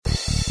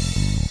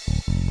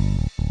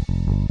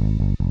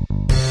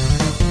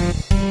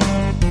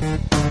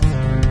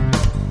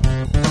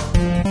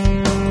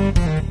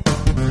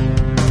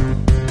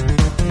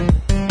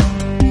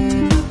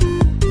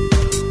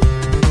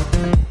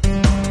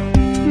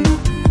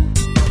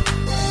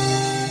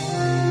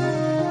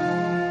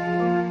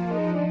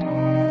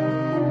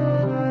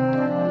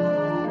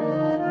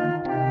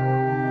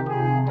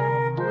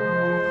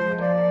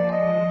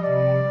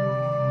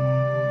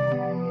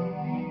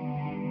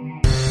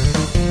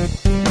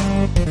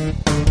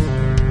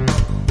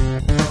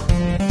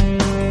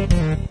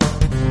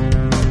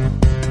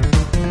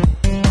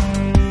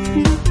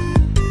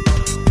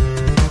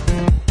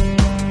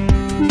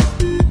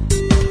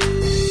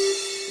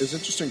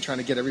frustrating trying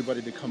to get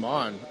everybody to come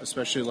on,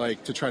 especially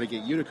like to try to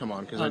get you to come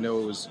on, because I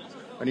knew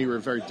you were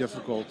very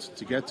difficult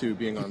to get to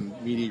being on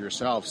media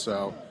yourself.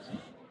 So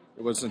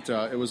it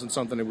wasn't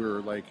something that we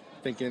were like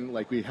thinking,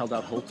 like we held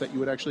out hope that you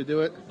would actually do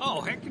it.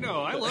 Oh heck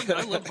no! I love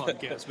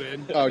podcasts,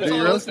 man. Oh, do you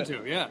really? I listen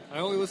to? Yeah, I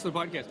only listen to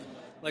podcasts.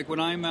 Like when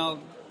I'm out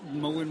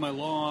mowing my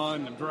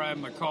lawn and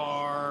driving my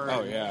car.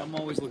 Oh yeah, I'm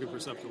always looking for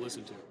stuff to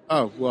listen to.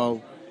 Oh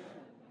well,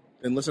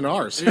 then listen to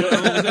ours. Yeah,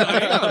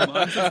 I am.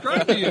 I'm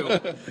subscribed to you.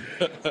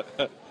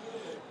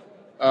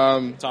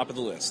 Top of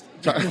the list.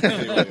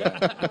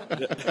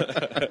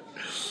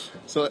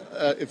 So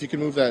if you can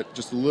move that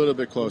just a little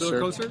bit closer. A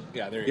little closer?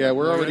 Yeah, there you Yeah, go.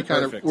 we're already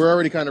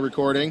kind of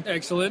recording.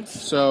 Excellent.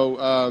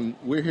 So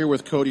we're here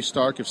with Cody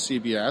Stark of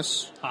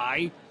CBS.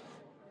 Hi.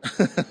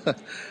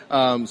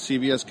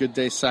 CBS Good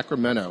Day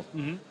Sacramento.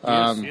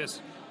 Mm-hmm.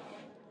 Yes.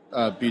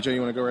 BJ,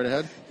 you want to go right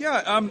ahead?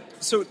 Yeah.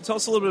 So tell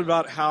us a little bit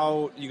about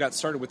how you got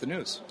started with the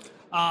news.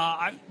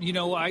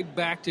 I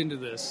backed into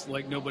this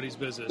like nobody's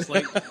business.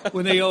 Like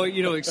when they,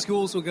 like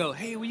schools will go,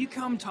 "Hey, will you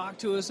come talk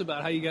to us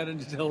about how you got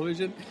into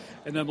television?"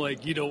 And I'm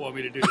like, "You don't want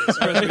me to do this."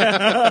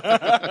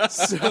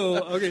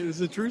 So, okay, this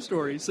is a true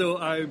story. So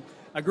I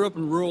grew up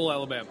in rural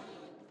Alabama,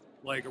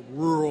 like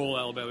rural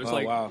Alabama. It's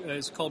wow.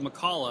 It's called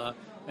McCalla,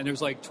 and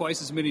there's like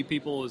twice as many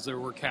people as there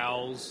were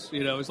cows.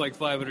 It's like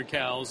 500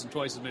 cows and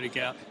twice as many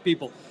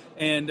people.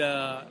 And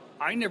I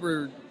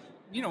never,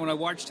 when I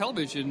watched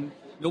television,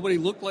 nobody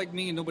looked like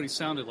me and nobody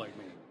sounded like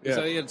me. Yeah.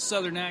 So they had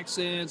southern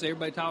accents,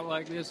 everybody talked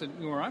like this,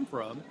 and where I'm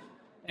from.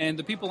 And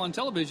the people on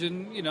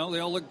television, they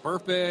all looked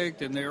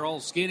perfect, and they're all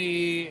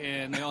skinny,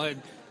 and they all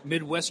had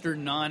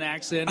Midwestern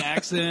non-accent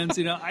accents.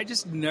 I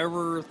just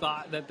never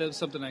thought that was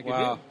something I could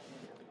do.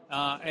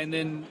 And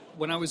then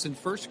when I was in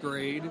first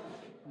grade,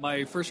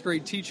 my first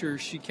grade teacher,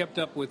 she kept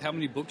up with how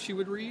many books she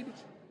would read.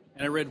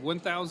 And I read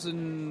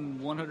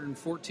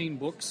 1,114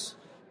 books,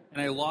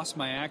 and I lost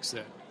my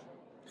accent.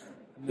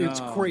 No.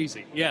 It's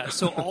crazy. Yeah,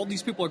 so all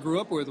these people I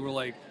grew up with were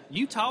like,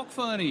 "You talk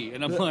funny."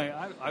 And I'm like,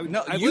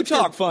 you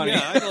talk funny.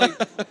 Yeah,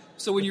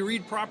 so when you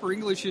read proper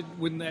English,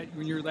 when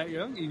you're that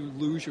young, you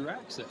lose your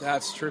accent.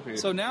 That's trippy.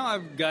 So now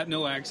I've got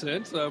no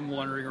accent, so I'm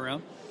wandering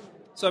around.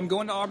 So I'm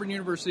going to Auburn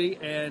University,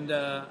 and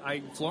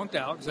I flunked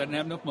out because I didn't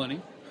have enough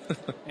money.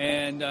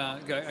 And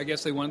I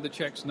guess they wanted the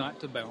checks not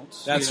to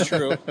bounce. That's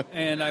true.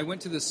 And I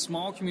went to this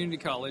small community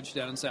college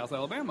down in South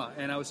Alabama,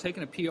 and I was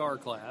taking a PR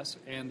class,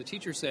 and the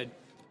teacher said,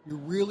 "You're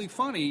really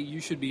funny.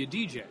 You should be a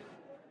DJ."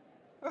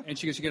 And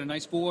she goes, "You got a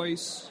nice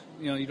voice.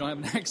 You don't have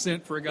an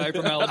accent for a guy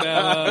from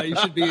Alabama. You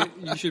should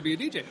be a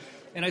DJ."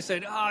 And I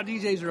said,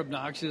 DJs are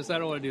obnoxious. I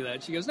don't want to do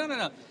that. She goes,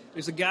 No.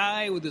 There's a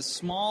guy with this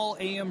small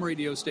AM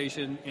radio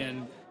station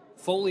in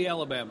Foley,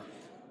 Alabama.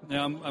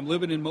 Now, I'm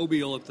living in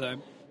Mobile at the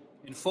time.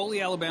 And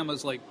Foley, Alabama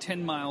is like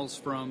 10 miles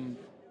from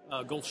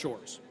Gulf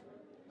Shores.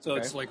 So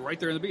It's like right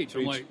there on the beach.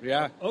 I'm like,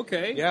 yeah.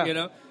 Okay.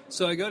 Yeah.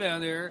 So I go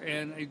down there,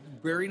 and a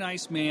very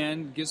nice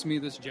man gives me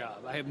this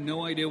job. I have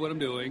no idea what I'm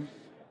doing,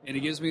 and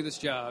he gives me this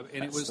job.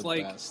 And That's it was the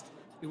like best.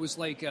 It was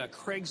like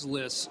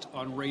Craigslist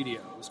on radio.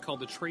 It was called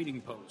the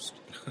Trading Post.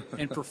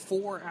 And for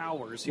 4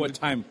 hours, What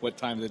time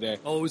of the day?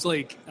 Oh, it was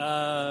like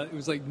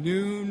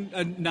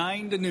noon,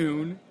 9 to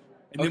noon,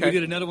 and then Okay. we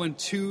did another one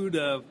 2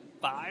 to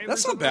 5.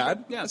 That's not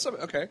bad. Yeah.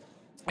 Okay.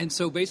 And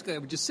so basically, I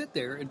would just sit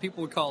there, and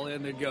people would call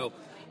in. They'd go,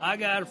 "I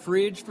got a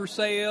fridge for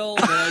sale."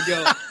 And I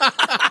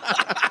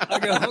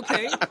go,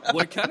 "Okay,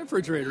 what kind of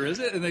refrigerator is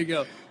it?" And they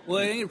go, "Well,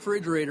 it ain't a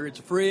refrigerator; it's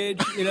a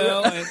fridge."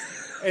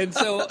 And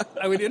so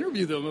I would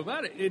interview them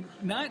about it, and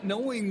not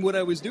knowing what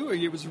I was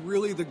doing. It was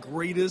really the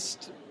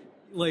greatest,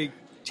 teaching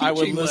I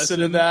would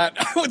listen to that.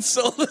 I would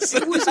so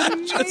listen. It was to that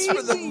just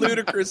for the amazing.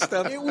 ludicrous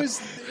stuff. It was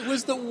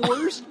the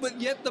worst, but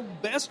yet the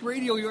best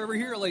radio you ever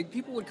hear. Like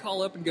people would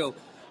call up and go,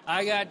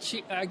 I get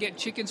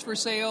chickens for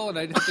sale," and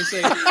I'd have to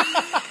say,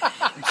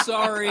 "I'm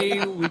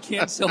sorry, we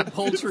can't sell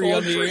poultry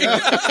on the air."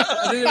 And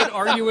then they would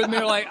argue with me.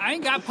 They're like, "I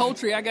ain't got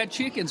poultry, I got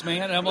chickens,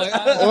 man." And I'm like,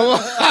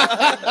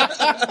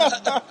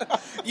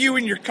 You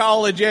and your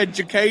college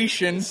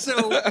education.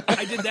 So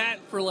I did that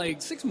for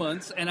like 6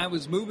 months, and I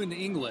was moving to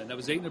England. I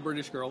was dating a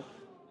British girl.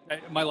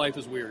 My life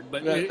is weird,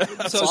 but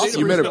So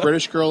you met a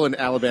British girl in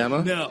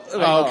Alabama? No.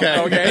 Oh,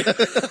 okay.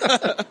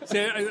 See,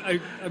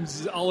 I'm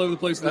all over the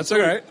place. That's all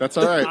right. That's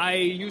all right. I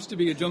used to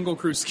be a Jungle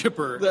Cruise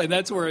skipper, and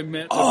that's where I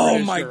met the Oh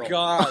British my girl.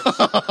 gosh!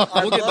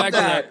 We'll get back to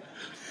that.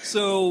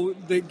 So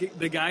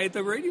the guy at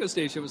the radio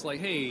station was like,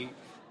 "Hey,"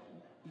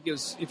 he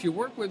goes, "if you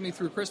work with me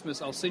through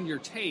Christmas, I'll send your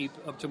tape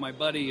up to my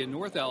buddy in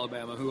North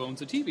Alabama who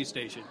owns a TV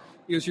station."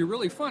 He goes, "You're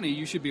really funny.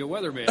 You should be a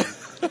weatherman."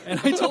 And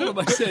I told him,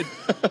 I said,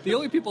 the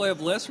only people I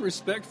have less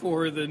respect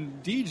for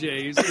than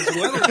DJs is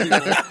weather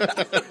people.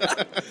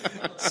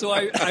 So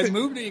I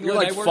moved to England. You're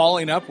like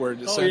falling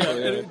upward,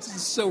 essentially. Oh, yeah.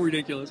 It's so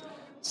ridiculous.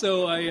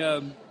 So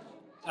I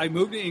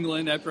moved to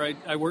England after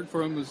I worked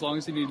for him as long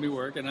as he needed me to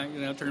work, and I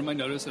turned in my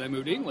notice, and I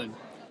moved to England.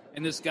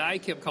 And this guy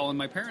kept calling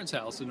my parents'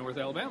 house in North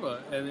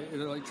Alabama, and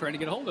they're like trying to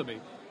get a hold of me.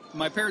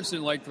 My parents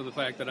didn't like for the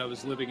fact that I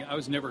was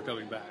never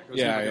coming back.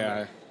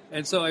 Yeah.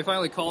 And so I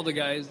finally called the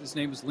guy. His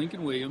name is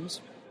Lincoln Williams.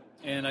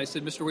 And I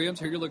said, Mr. Williams,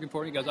 who you're looking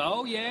for? And he goes,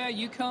 oh, yeah,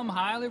 you come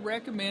highly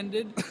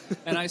recommended.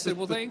 And I said,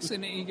 well, thanks.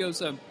 And he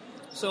goes,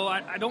 so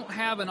I don't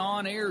have an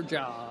on-air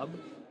job,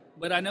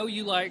 but I know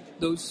you like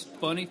those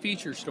funny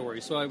feature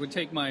stories. So I would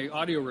take my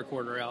audio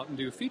recorder out and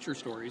do feature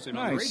stories on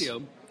the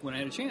radio when I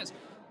had a chance.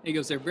 And he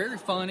goes, they're very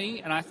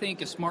funny, and I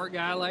think a smart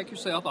guy like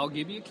yourself, I'll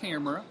give you a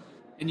camera,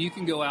 and you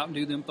can go out and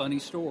do them funny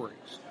stories.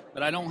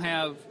 But I don't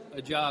have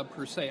a job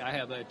per se. I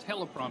have a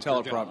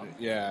teleprompter job.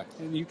 Yeah.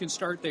 And you can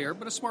start there,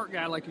 but a smart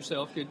guy like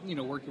yourself could,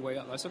 work your way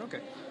up. I said,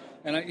 okay.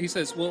 And he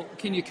says, well,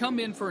 can you come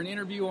in for an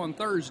interview on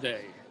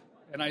Thursday?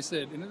 And I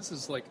said, and this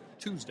is like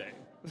Tuesday.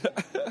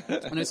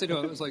 And I said, I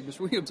was like,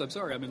 Mr. Williams, I'm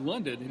sorry, I'm in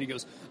London. And he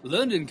goes,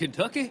 London,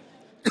 Kentucky?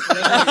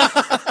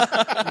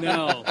 Like,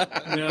 no,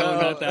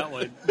 not that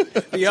one.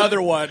 The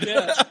other one.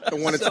 Yeah. The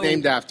one it's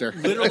named after.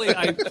 Literally,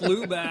 I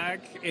flew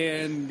back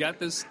and got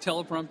this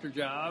teleprompter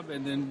job,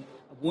 and then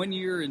 1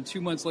 year and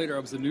 2 months later, I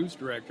was the news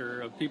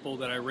director of people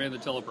that I ran the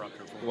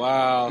teleprompter for.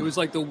 Wow. It was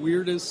like the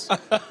weirdest,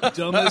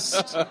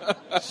 dumbest,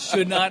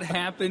 should not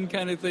happen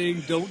kind of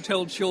thing. Don't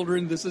tell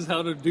children this is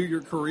how to do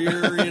your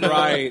career,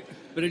 Right.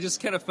 But it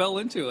just kind of fell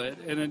into it,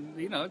 and then,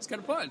 it's kind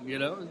of fun,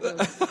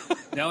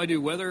 Now I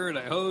do weather, and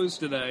I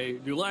host, and I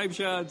do live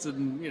shots,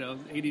 and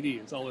ADD.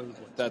 It's all over the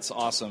place. That's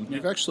awesome.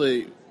 You've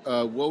actually,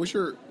 what was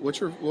your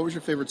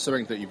favorite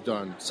segment that you've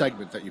done?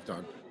 Segment that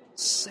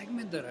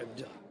I've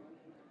done.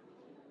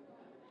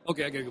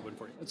 Okay, I got a good one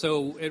for you.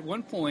 So at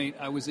one point,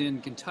 I was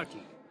in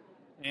Kentucky,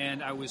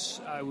 and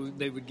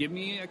they would give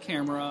me a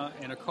camera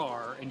and a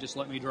car and just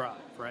let me drive,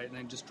 right? And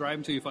then just drive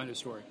until you find a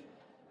story.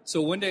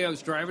 So one day I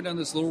was driving down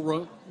this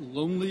little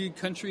lonely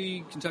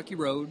country Kentucky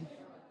road,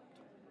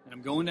 and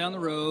I'm going down the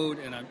road,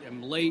 and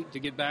I'm late to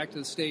get back to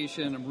the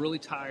station. I'm really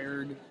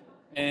tired,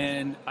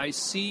 and I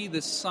see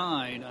this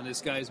sign on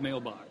this guy's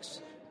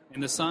mailbox,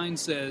 and the sign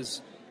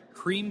says,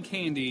 "Cream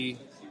candy,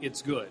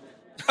 it's good."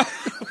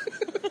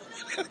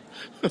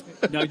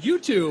 Now, you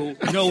two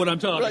know what I'm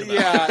talking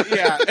about.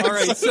 Yeah. All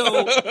right,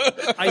 so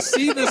I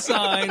see the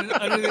sign,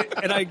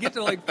 and I get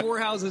to like 4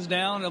 houses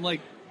down, and I'm like,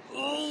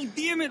 oh,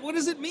 damn it, what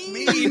does it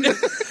mean?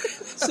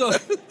 So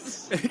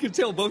I could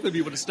tell both of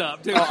you would have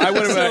stopped, too. Oh, I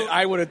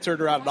would have turned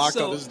around and knocked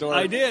on this door.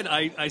 I did.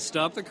 I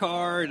stopped the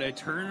car, and I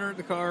turned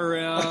the car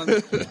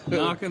around,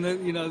 knock on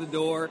the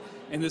door,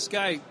 and this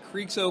guy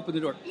creaks open the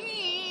door.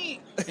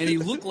 And he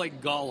looked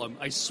like Gollum.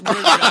 I swear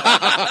to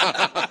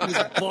God. He was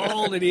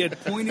bald, and he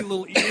had pointy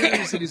little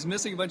ears, and he's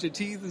missing a bunch of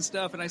teeth and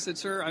stuff. And I said,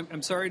 sir,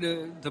 I'm sorry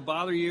to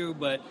bother you,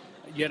 but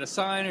you had a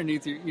sign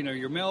underneath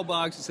your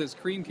mailbox. It says,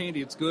 cream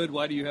candy, it's good.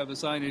 Why do you have a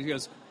sign? And he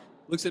goes,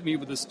 looks at me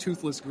with this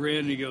toothless grin,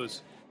 and he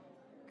goes,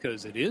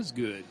 because it is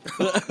good.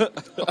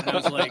 And I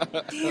was like,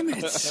 damn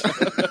it. So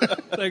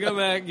I go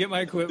back, get my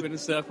equipment and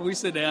stuff. And we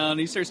sit down, and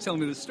he starts telling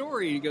me the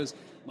story. He goes,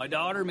 my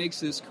daughter makes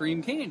this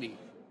cream candy.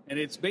 And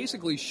it's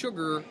basically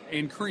sugar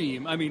and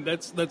cream. I mean,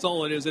 that's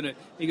all it is in it.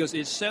 He goes,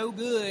 it's so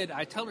good.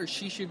 I tell her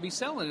she should be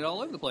selling it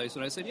all over the place.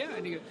 And I said, yeah.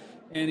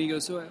 And he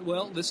goes,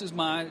 well, this is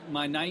my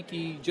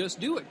Nike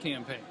Just Do It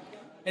campaign.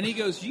 And he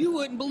goes, you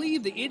wouldn't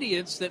believe the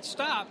idiots that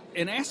stop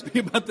and ask me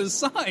about this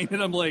sign.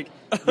 And I'm like,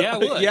 yeah, I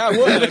would. Yeah, I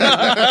would.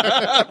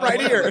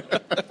 Right here.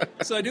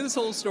 So I do this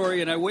whole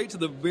story, and I wait to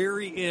the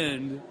very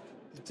end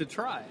to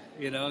try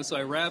it, So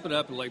I wrap it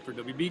up, and like, for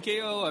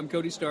WBKO, I'm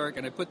Cody Stark,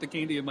 and I put the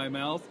candy in my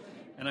mouth.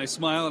 And I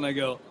smile and I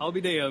go, I'll be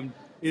damned.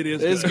 It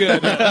is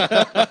good.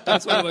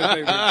 That's one of my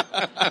favorites.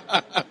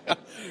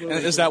 And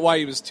is that why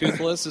he was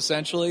toothless,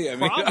 essentially? I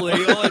mean, probably.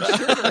 Oh, it's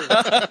sugar.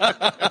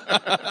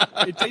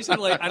 It tasted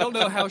like, I don't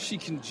know how she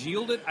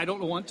congealed it. I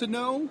don't want to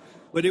know.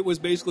 But it was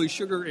basically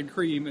sugar and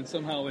cream and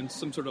somehow in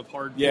some sort of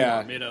hard form,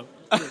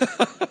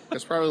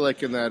 It's probably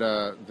like in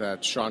that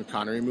Sean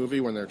Connery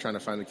movie when they're trying to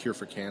find the cure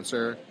for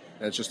cancer.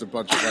 And it's just a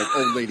bunch of like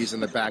old ladies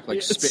in the back,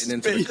 like spitting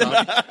into the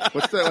cup.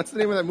 What's the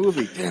name of that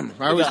movie? Damn,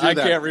 I always do that.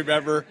 I can't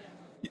remember.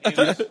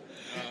 The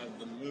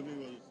movie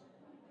was.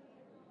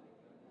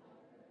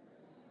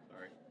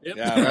 Sorry. Yep.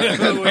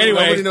 Yeah.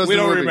 Anyway, we don't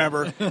movie.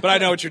 remember, but I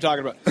know what you're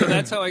talking about. So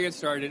that's how I get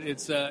started.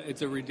 It's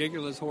a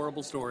ridiculous,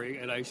 horrible story,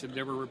 and I should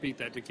never repeat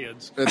that to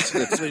kids. It's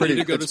they pretty.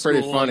 need to go to It's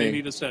pretty school, funny. They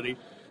need to study.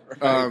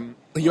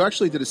 You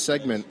actually did a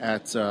segment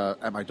at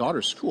my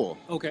daughter's school.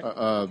 Okay.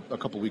 A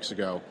couple weeks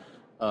ago.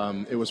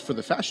 It was for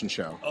the fashion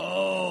show.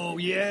 Oh,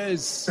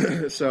 yes.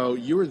 So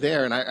you were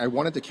there, and I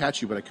wanted to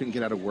catch you, but I couldn't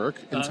get out of work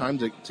in time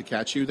to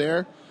catch you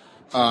there.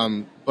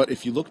 But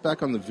if you look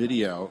back on the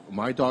video,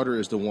 my daughter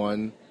is the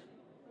one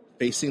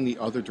facing the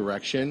other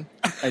direction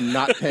and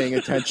not paying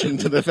attention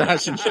to the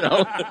fashion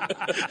show.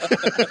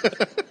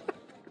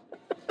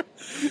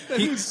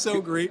 He's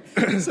so great.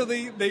 So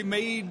they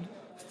made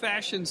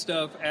fashion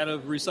stuff out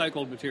of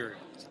recycled materials.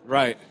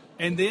 Right.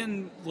 And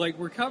then, like,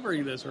 we're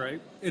covering this, right?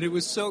 And it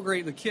was so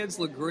great. The kids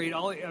look great.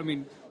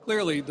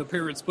 Clearly the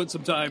parents put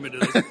some time into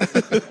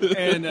this.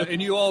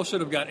 And you all should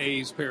have got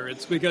A's,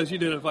 parents, because you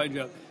did a fine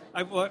job.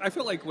 I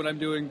feel like when I'm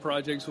doing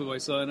projects with my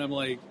son, I'm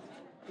like,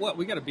 what,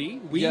 we got a B?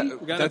 We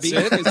got that's a B?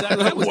 it?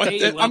 That was A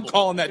level. I'm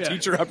calling that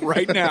teacher up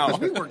right now.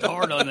 We worked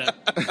hard on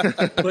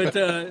that. But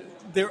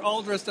they're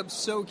all dressed up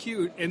so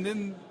cute. And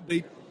then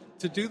they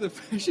to do the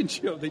fashion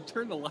show, they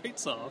turned the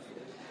lights off,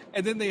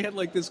 and then they had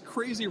like this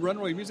crazy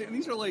runway music. And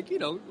these are like,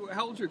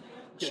 how old's your kid?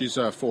 She's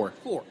 4.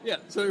 4, yeah.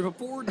 So they're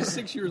 4 to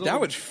 6 years old. That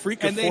would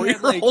freak a And they had,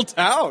 4-year-old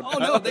out. Oh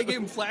no, they gave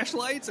them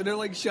flashlights, and they're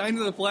like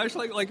shining the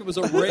flashlight like it was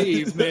a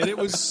rave, man. It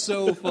was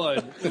so fun.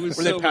 It was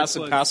Were so they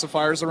passing much fun.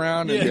 pacifiers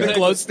around and Yeah, the exactly.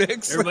 glow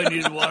sticks? Everybody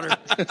needed water.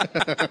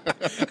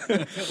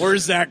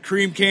 Where's that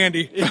cream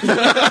candy?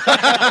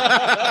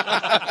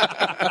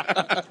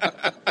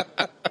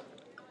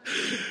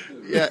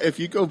 Yeah, if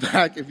you go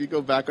back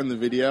on the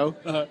video,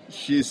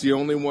 she's the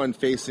only one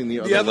facing the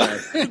other way.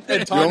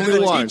 And talking to only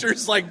the one.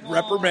 teacher's like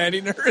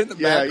reprimanding her in the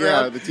Yeah,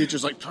 background. the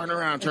teacher's like, turn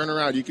around.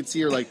 You can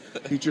see her like,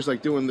 teacher's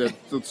like doing the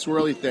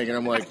swirly thing, and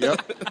I'm like,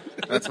 yep,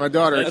 that's my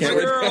daughter. That's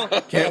my girl.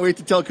 Can't wait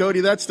to tell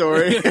Cody that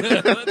story.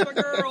 That's my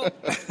girl.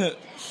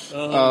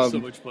 Oh, so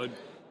much fun.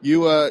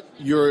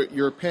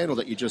 Your panel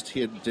that you just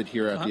did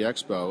here at the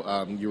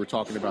expo, you were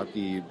talking about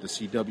the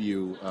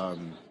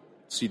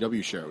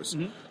CW shows.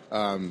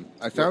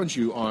 I found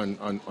you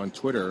on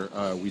Twitter.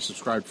 We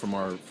subscribed from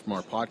our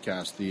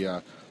podcast,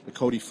 the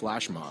Cody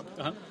Flash Mob.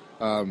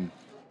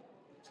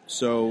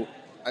 So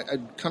I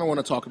kind of want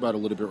to talk about a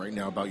little bit right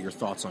now about your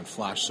thoughts on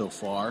Flash so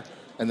far,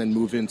 and then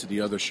move into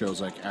the other shows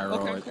like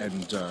Arrow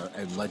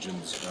and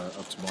Legends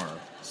of Tomorrow.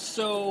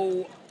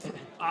 So,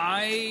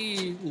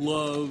 I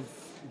love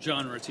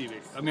genre TV.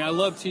 I mean, I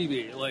love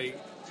TV. Like,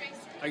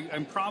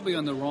 I'm probably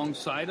on the wrong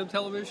side of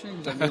television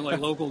because I'm doing like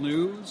local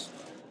news.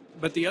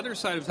 But the other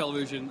side of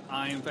television,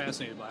 I am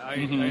fascinated by. I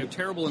have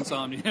terrible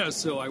insomnia,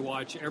 so I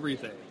watch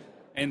everything.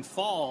 And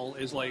fall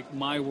is like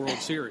my World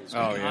Series.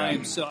 Oh, yeah.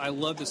 I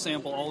love to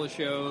sample all the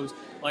shows.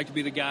 I like to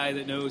be the guy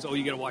that knows,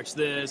 you got to watch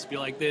this. If you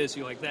like this,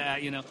 you like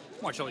that.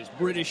 Watch all these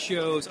British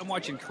shows. I'm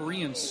watching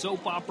Korean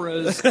soap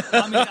operas.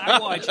 I mean, I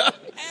watch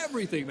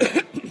everything,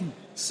 man.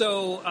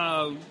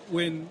 So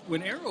when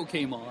Arrow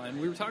came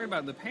on, we were talking about it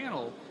in the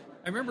panel.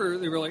 I remember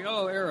they were like,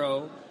 "Oh,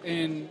 Arrow,"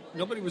 and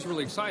nobody was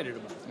really excited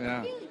about it.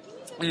 Yeah.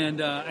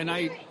 And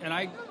I,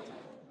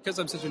 because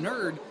I'm such a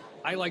nerd,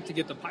 I like to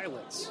get the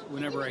pilots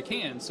whenever I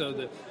can. So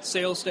the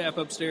sales staff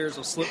upstairs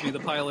will slip me the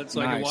pilots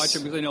so I can watch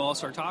them because they know I'll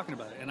start talking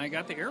about it. And I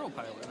got the Arrow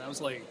pilot, and I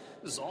was like,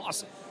 "This is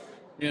awesome."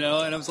 And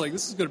I was like,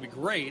 "This is going to be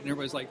great." And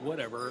everybody's like,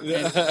 "Whatever." And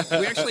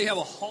we actually have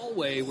a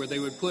hallway where they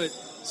would put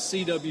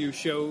CW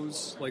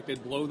shows, like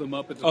they'd blow them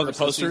up at the Oh, first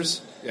the of posters?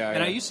 season. Yeah, And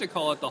yeah. I used to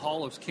call it the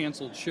Hall of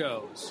Canceled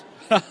Shows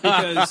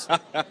because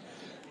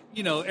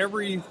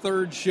every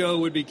third show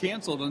would be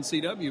canceled on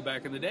CW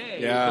back in the day.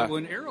 Yeah. But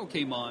when Arrow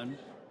came on,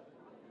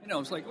 I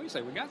was like, wait a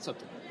second, we got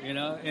something,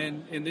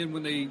 And then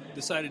when they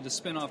decided to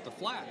spin off The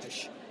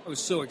Flash, I was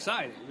so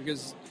excited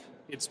because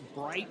it's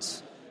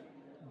bright.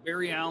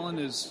 Barry Allen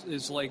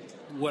is like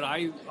what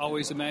I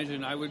always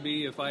imagined I would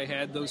be if I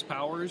had those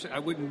powers. I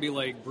wouldn't be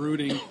like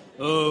brooding,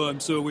 oh, I'm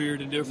so weird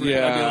and different.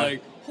 Yeah. I'd be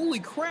like, holy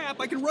crap,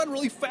 I can run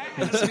really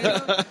fast.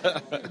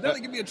 Then they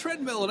give me a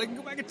treadmill and I can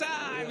go back in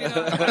time.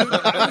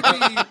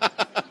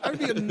 I would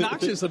be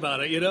obnoxious about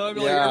it. I'd be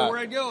like, everywhere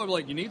I go, I'm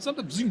like, you need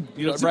something? Zoom,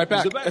 right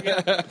back.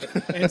 Yeah.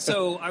 And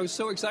so I was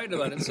so excited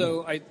about it.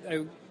 So I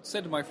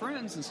said to my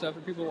friends and stuff,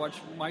 and people watch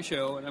my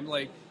show, and I'm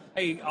like,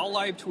 hey, I'll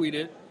live tweet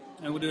it.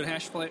 And we'll do a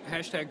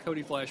hashtag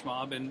Cody Flash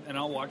Mob, and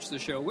I'll watch the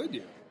show with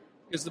you.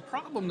 Because the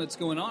problem that's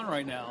going on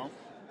right now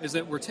is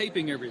that we're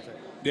taping everything.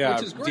 Yeah,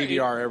 which is great.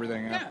 DVR,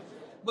 everything. Yeah.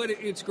 But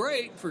it's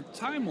great for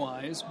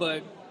time-wise.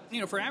 But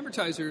for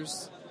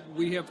advertisers,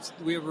 we have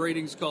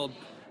ratings called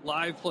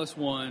Live Plus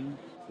One,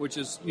 which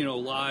is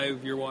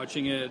live. You're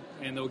watching it,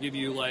 and they'll give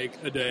you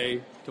like a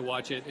day to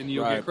watch it, and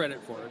you'll get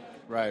credit for it.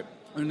 Right.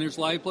 And there's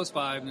Live Plus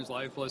 5, and there's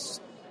Live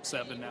Plus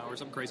 7 now, or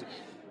something crazy.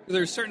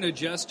 They're starting to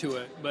adjust to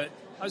it, but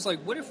I was like,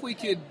 what if we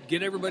could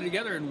get everybody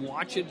together and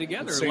watch it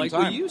together like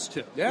we used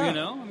to? Yeah.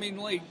 I mean,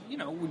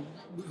 when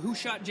Who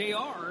Shot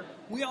JR?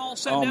 We all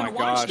sat Oh down my and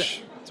watched gosh.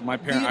 it. So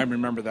I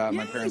remember that.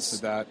 My parents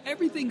did that.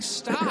 Everything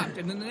stopped,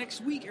 and then the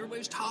next week everybody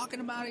was talking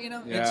about it,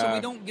 And so Yeah.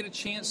 we don't get a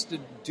chance to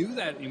do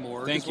that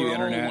anymore. Thank 'cause you, we're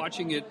all Internet.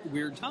 watching it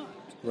weird times.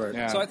 Right.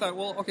 Yeah. So I thought,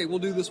 well, okay, we'll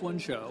do this one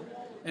show,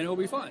 and it'll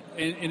be fun.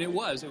 And it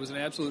was an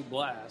absolute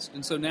blast.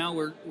 And so now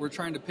we're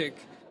trying to pick.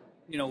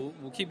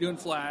 We'll keep doing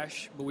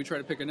Flash, but we try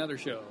to pick another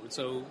show.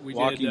 So we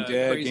Walking did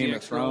Dead, Crazy Game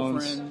of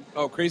Thrones. Ex-Girlfriend.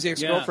 Oh, Crazy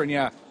Ex-Girlfriend,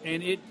 yeah.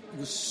 And it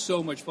was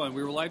so much fun.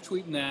 We were live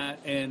tweeting that,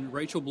 and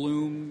Rachel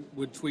Bloom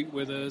would tweet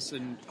with us,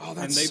 and Oh,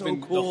 that's and they've so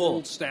been cool. the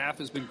whole staff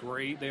has been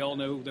great. They all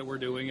know that we're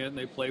doing it, and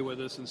they play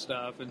with us and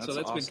stuff, and so That's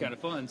that's been awesome. kind of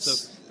fun.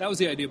 So that was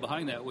the idea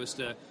behind that, was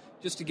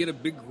to get a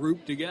big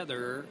group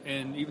together,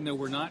 and even though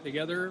we're not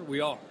together,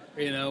 we are.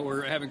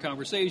 We're having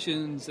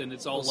conversations, and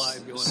it's all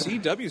live going on.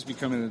 CW's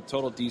becoming a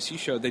total DC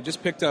show. They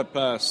just picked up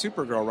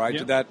Supergirl, right? Yep.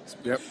 Did that?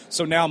 Yep.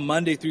 So now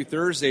Monday through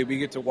Thursday, we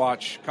get to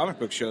watch comic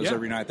book shows Yeah.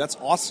 every night. That's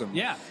awesome.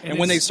 Yeah. And And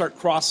when they it's- start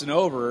crossing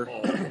over,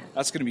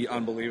 that's going to be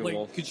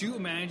unbelievable. Like, could you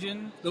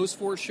imagine those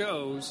 4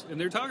 shows?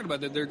 And they're talking about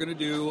that they're going to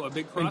do a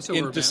big crossover in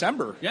event.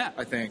 December, Yeah,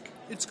 I think.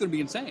 it's going to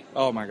be insane.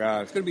 Oh my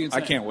God, it's gonna be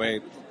insane. I can't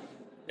wait.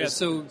 Yeah,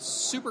 so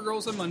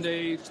Supergirl's on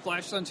Monday,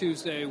 Flash on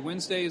Tuesday,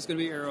 Wednesday is going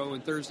to be Arrow,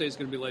 and Thursday is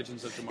going to be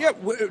Legends of Tomorrow.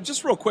 Yeah,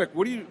 just real quick,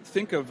 what do you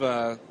think of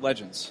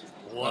Legends?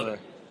 Love it.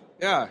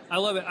 Yeah. I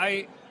love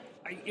it.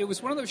 It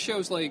was one of those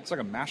shows like It's like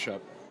a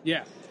mashup.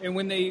 yeah. And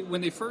when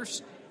they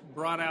first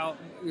brought out,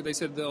 they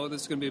said, "Oh,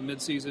 this is going to be a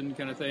mid-season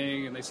kind of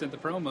thing," and they sent the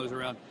promos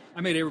around.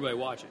 I made everybody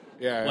watch it.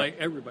 Yeah. Like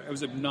everybody. It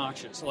was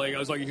obnoxious. Like I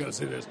was like, "You got to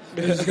see this.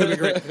 This is going to be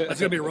great. It's going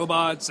to be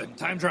robots and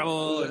time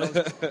travel."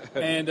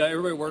 And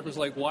everybody at work was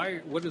like, "Why?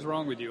 What is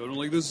wrong with you?" And I'm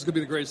like, "This is going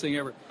to be the greatest thing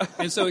ever."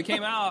 And so it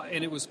came out,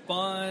 and it was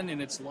fun,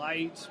 and it's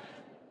light.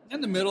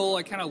 In the middle,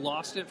 I kind of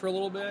lost it for a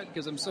little bit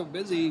because I'm so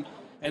busy.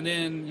 And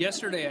then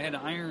yesterday, I had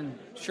to iron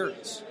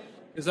shirts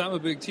because I'm a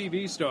big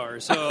TV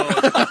star. So,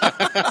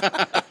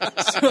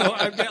 so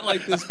I've got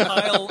like this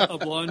pile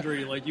of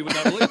laundry, like you would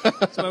not believe.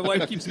 So my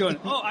wife keeps going,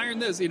 "Oh, iron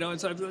this," And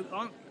so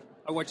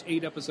I watched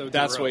 8 episodes.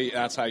 That's in a row.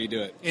 that's how you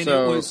do it. And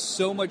So- it was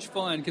so much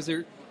fun because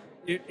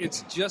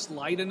it's just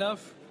light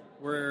enough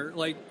where,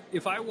 like,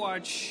 if I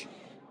watch.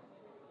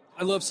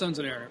 I love Sons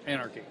of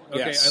Anarchy. Okay,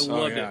 Yes. I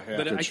loved yeah, it. yeah.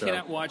 But Good I show.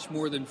 cannot watch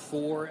more than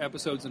 4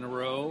 episodes in a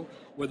row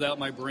without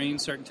my brain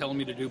starting telling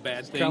me to do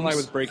bad things. Kind of like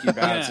with Breaking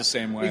Bad, it's the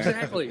same way.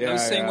 Exactly. Yeah, I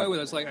was the same yeah. way with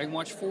it. It's like I can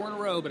watch 4 in a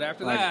row, but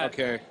after Like, that,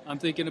 okay. I'm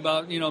thinking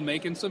about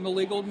making some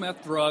illegal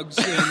meth drugs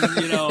and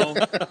in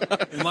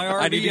my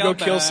RV I need to go out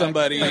kill back.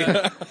 somebody.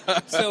 Yeah.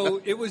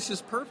 So it was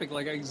just perfect.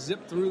 Like I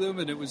zipped through them,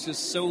 and it was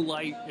just so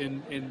light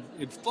and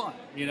fun.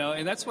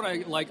 And that's what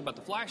I like about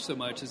The Flash so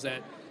much is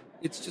that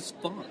it's just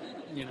fun.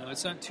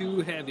 It's not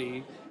too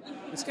heavy.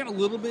 It's got a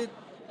little bit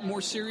more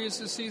serious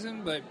this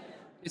season, but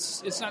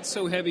it's not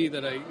so heavy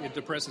that it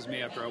depresses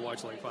me after I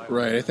watch like 5.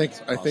 Right. I think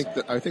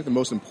the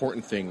most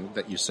important thing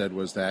that you said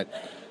was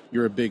that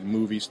you're a big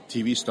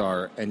TV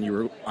star and you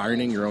were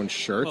ironing your own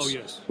shirts. Oh,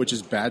 yes. Which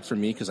is bad for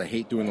me because I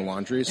hate doing the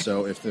laundry.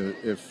 So if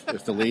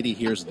the lady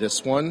hears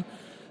this one,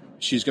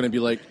 she's going to be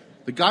like,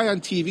 the guy on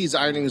TV is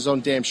ironing his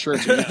own damn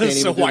shirts and you can't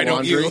So even do why don't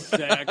laundry. you?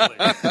 Exactly.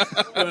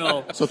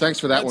 Well, So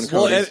thanks for that one,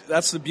 Well, Cody.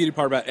 that's the beauty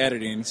part about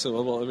editing.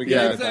 So we can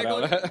Yeah. edit that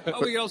out. exactly.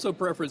 We can also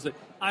preference that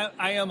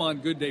I am on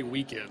good day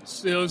weekends.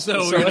 So I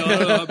don't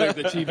know how big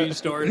the TV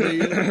star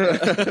thing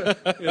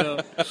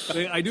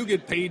is. I do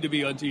get paid to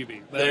be on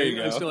TV, but There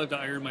you I go. still have to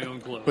iron my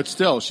own clothes. But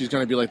still, she's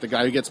going to be like the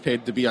guy who gets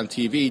paid to be on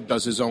TV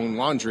does his own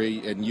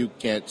laundry and you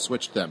can't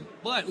switch them.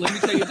 But let me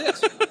tell you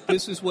this: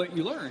 this is what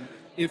you learn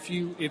if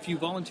you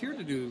volunteer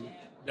to do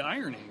the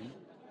ironing.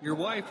 Your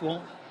wife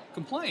won't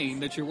complain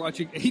that you're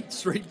watching 8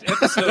 straight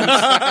episodes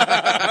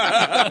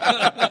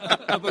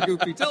of a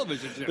goofy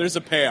television show. There's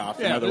a payoff,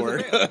 in other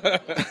there's words.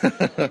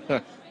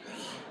 a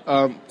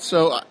payoff.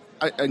 So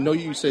I know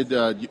you said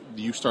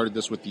you started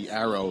this with the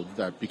Arrow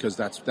because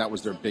that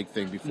was their big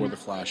thing before the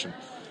Flash, and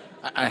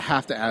I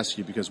have to ask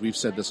you because we've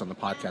said this on the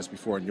podcast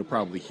before, and you'll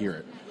probably hear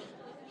it.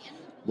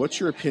 What's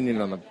your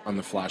opinion on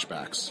the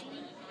flashbacks?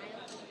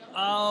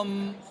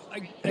 I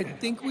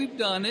think we've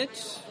done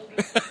it.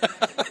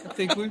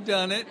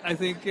 I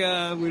think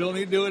we don't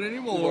need to do it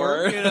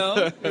anymore.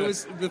 It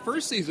was the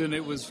first season.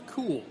 It was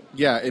cool.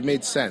 Yeah, it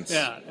made sense.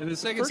 Yeah, and the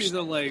second First-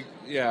 season, like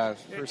Yeah.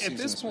 at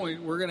this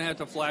point, we're gonna have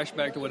to flash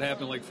back to what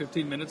happened like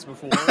 15 minutes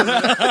before.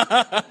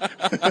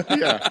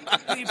 Yeah.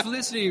 Hey,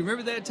 Felicity,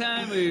 remember that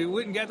time we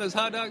went and got those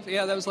hot dogs?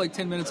 Yeah, that was like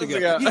 10 minutes ago.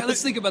 ago. Yeah,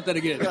 let's think about that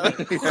again.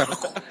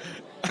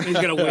 He's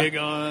got a wig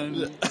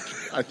on.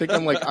 I think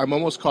I'm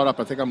almost caught up.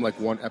 I think I'm like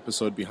one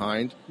episode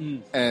behind,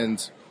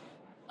 and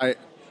I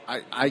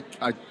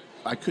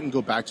couldn't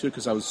go back to it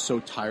because I was so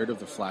tired of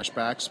the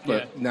flashbacks.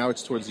 But Yeah. now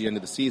it's towards the end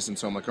of the season,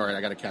 so I'm like, all right,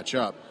 I got to catch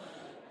up.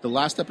 The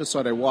last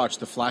episode I watched,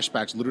 the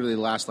flashbacks literally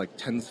last like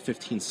 10,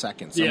 15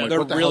 seconds. I'm Yeah, like, They're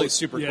what the really hell?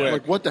 super Yeah. quick.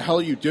 Like, what the hell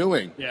are you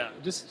doing? Yeah,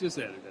 just edit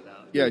it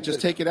out. Yeah, just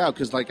take it out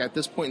because, like, at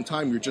this point in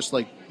time, you're just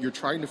like you're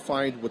trying to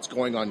find what's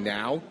going on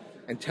now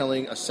and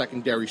telling a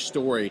secondary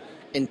story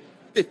in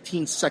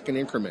 15-second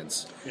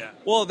increments. Yeah.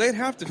 Well, they'd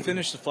have to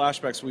finish the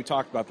flashbacks. We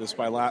talked about this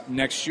by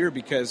next year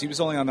because he was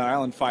only on that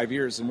island 5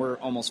 years, and we're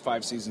almost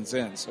 5 seasons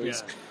in. So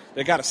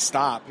they got to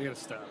stop You gotta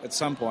stop. at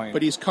some point.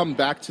 But he's come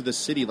back to the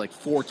city like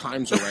 4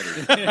 times already.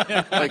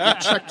 Like, he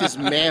checked his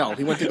mail.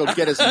 He went to go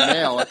get his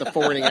mail at the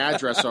forwarding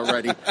address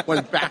already.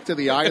 Went back to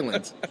the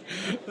island.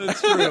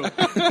 That's true.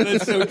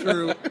 That's so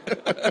true.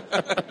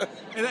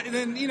 And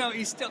then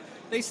he still.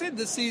 They said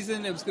this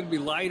season it was going to be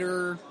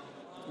lighter,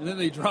 and then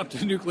they dropped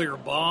a nuclear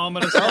bomb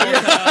in a small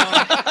town.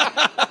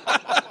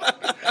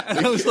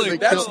 And I was like,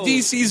 That's oh.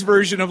 DC's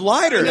version of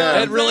lighter.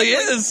 Yeah. It really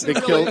is. They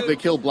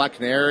kill Black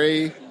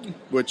Canary,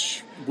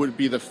 which would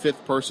be the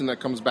 5th person that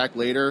comes back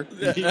later.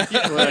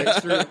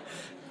 That's true.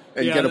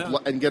 And Yeah,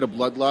 get a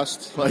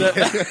bloodlust. Like,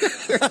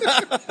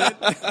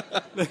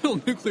 The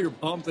whole nuclear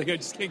bomb thing, I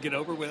just can't get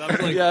over with. I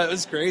was like, Yeah, it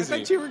was I crazy.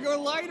 thought you were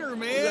going lighter,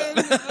 man.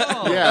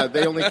 Oh. yeah,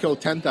 they only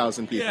killed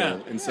 10,000 people Yeah,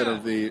 instead yeah. of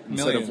what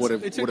Millions. would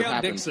They have took out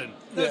happened. Dixon.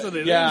 That's what they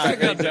did. Yeah, They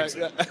took out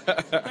exactly.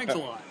 Dixon. Thanks a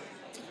lot.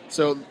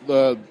 So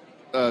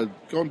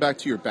going back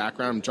to your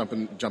background,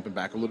 jumping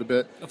back a little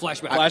bit. A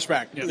flashback.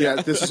 Flashback. Yeah,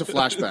 this is a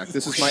flashback.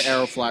 This is my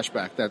Arrow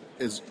flashback that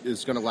is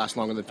going to last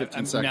longer than 15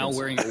 I'm seconds. now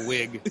wearing a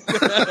wig.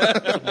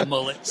 A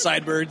mullet.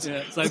 Sideburns.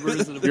 Yeah,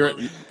 sideburns and a You're,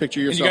 mullet.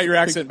 picture And yourself. you got your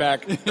accent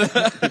back.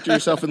 Picture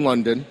yourself in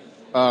London.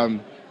 So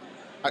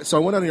I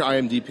went on your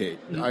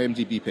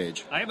IMDb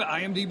page. I have an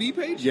IMDb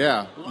page?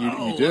 Yeah,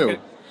 Wow, you do. okay.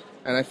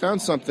 and I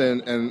found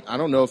something, and I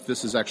don't know if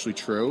this is actually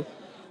true,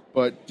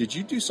 but did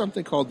you do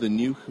something called the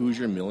new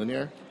Hoosier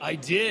Millionaire? I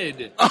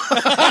did.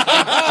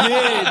 I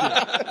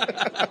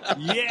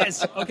did.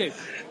 Yes. Okay.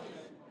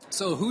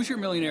 So Hoosier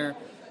Millionaire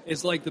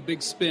is like the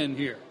big spin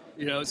here.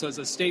 So it's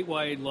a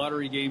statewide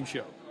lottery game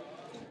show.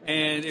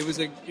 And it was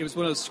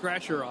one of those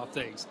scratcher off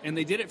things. And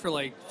they did it for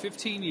like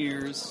 15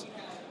 years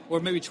or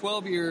maybe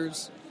 12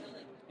 years.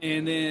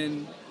 And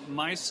then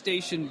my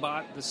station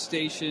bought the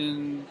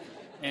station,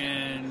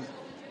 and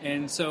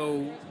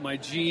so my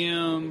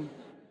GM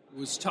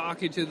was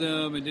talking to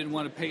them and didn't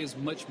want to pay as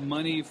much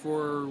money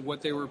for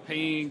what they were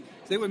paying.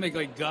 They would make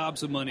like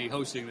gobs of money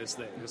hosting this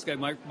thing. This guy,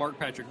 Mark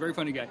Patrick, very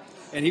funny guy.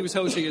 And he was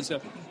hosting and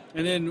stuff.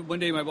 And then one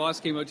day my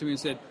boss came up to me and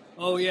said,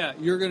 "Oh, yeah,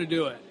 you're going to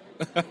do it."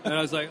 And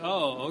I was like,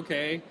 "Oh,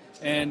 okay."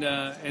 And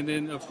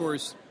then, of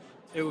course,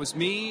 it was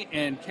me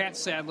and Kat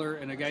Sadler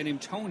and a guy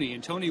named Tony.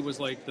 And Tony was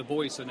like the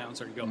voice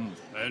announcer. He'd go,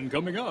 "And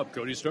coming up,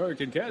 Cody Stark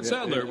and Kat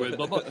Sadler with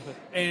blah, blah."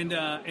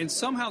 And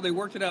somehow they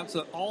worked it out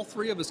so all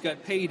three of us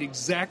got paid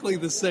exactly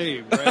the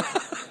same, right?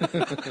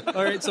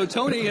 All right, so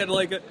Tony had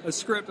like a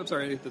script. I'm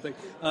sorry, I hate the thing.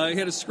 He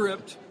had a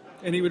script,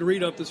 and he would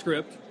read up the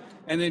script.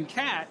 And then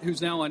Kat,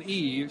 who's now on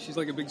E, she's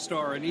like a big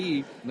star on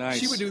E, nice.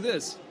 She would do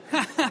this.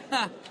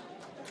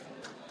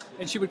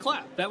 And she would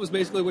clap. That was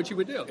basically what she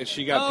would do. And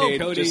she got paid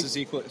Cody. just as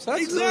equal. So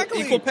that's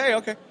Exactly. Equal pay,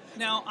 okay.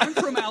 Now, I'm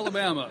from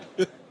Alabama.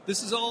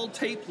 This is all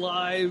taped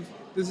live.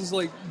 This is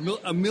like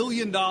 $1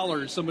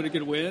 million somebody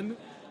could win.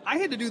 I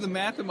had to do the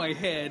math in my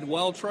head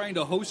while trying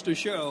to host a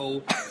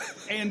show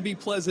and be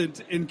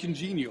pleasant and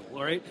congenial,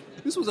 all right?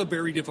 This was a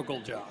very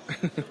difficult job.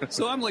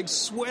 So I'm like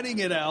sweating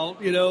it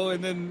out,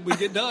 and then we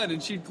get done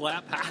and she'd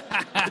clap.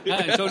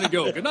 And Tony would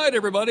go, "Good night,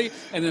 everybody."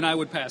 And then I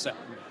would pass out.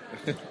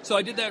 So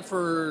I did that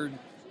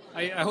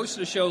I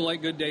hosted a show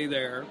like Good Day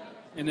there.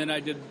 And then I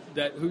did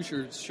that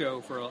Hoosiers show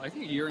for, I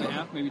think, a year and a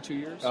half, maybe 2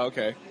 years. Oh,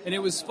 okay. And it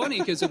was funny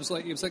because it was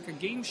like a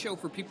game show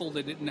for people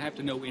that didn't have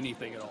to know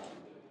anything at all.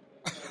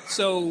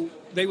 So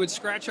they would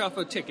scratch off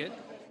a ticket,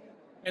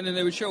 and then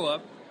they would show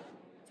up,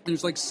 and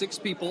there's like 6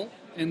 people,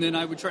 and then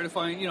I would try to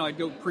find, I'd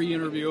go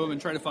pre-interview them and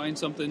try to find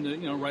something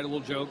to, write a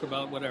little joke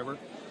about whatever.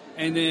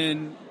 And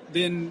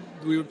then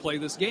we would play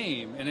this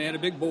game, and they had a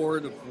big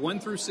board of 1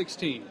 through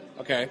 16.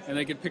 Okay. And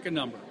they could pick a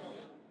number.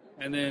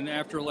 And then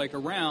after like a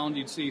round,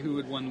 you'd see who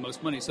had won the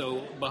most money.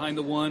 So behind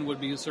the 1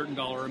 would be a certain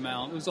dollar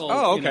amount. It was all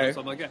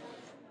something like that.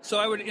 So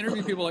I would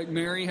interview people like,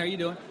 "Mary, how you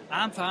doing?"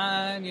 "I'm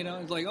fine."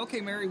 It's like, "Okay,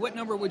 Mary, what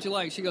number would you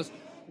like?" She goes,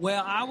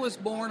 "Well, I was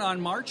born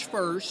on March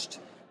 1st,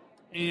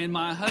 and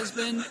my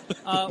husband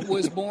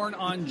was born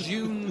on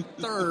June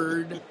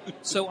 3rd,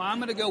 so I'm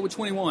going to go with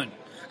 21.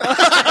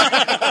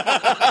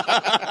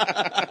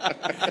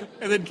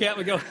 And then Kat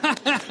would go,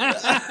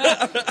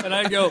 and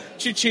I'd go,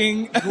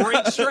 Cha-ching.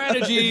 "Great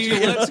strategy,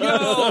 let's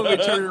go."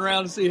 We'd turn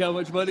around and see how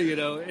much money,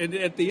 And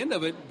at the end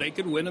of it, they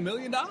could win $1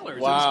 million. Wow. It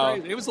was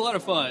crazy. It was a lot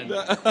of fun.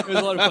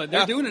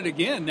 They're doing it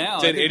again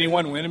now. Did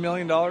anyone win $1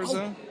 million,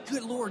 though?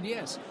 Good Lord,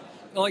 yes.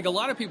 Like a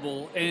lot of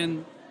people,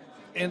 and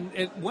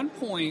at one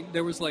point,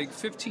 there was like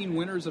 15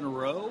 winners in a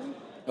row.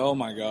 Oh,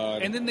 my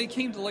God. And then they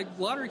came to like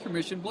Lottery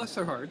Commission, bless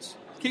their hearts,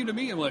 came to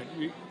me and like,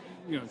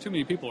 too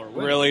many people are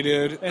winning. Really,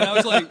 dude? And I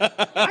was like,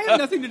 I have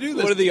nothing to do with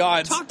this. What are the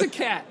odds? Talk to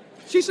Kat.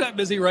 She's not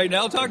busy right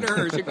now. Talk to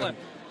her. She clapped.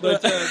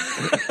 But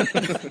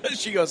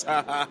she goes,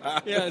 ha, ha,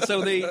 ha. yeah,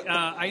 so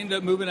I ended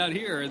up moving out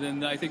here, and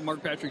then I think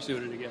Mark Patrick's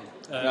doing it again.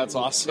 That's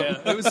awesome.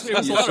 Yeah, it was a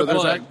lot So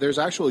of fun. there's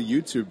actual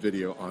YouTube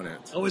video on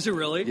it. Oh, is it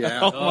really? Yeah.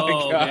 Oh,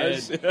 my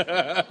gosh.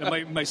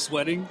 Man. Am I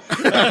sweating?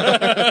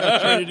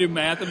 Trying to do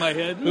math in my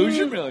head. Who's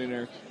your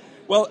millionaire?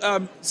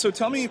 Well, so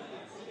tell me,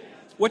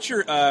 what's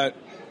your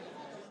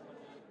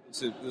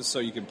so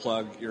you can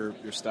plug your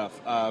stuff,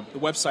 the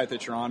website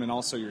that you're on, and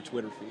also your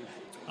Twitter feed.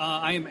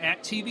 I am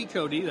at TV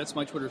Cody. That's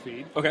my Twitter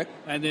feed. Okay.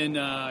 And then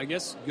I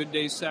guess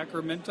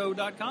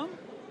gooddaysacramento.com.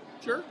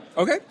 Sure.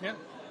 Okay. Yeah.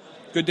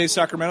 Good Day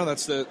Sacramento.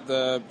 That's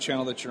the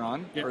channel that you're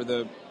on, Yeah. or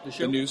the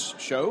show. news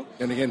show.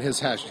 And again,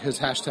 his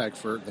hashtag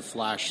for the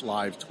Flash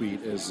Live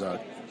tweet is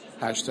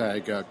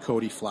hashtag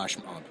Cody Flash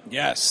Mob.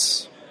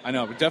 Yes. I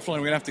know, but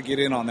definitely we're gonna have to get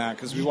in on that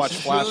because we watch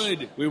Flash.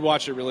 should. We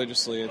watch it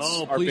religiously. It's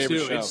our please favorite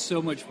do. show. It's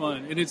so much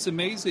fun, and it's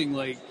amazing.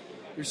 Like,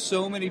 there's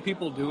so many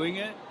people doing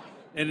it,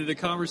 and the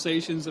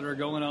conversations that are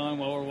going on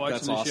while we're watching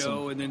That's the awesome.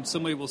 show, and then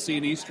somebody will see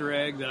an Easter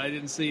egg that I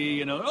didn't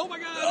see. Oh my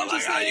god! Oh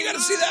my God! You got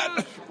to see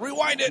that.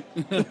 Rewind it.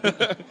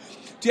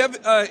 Do you have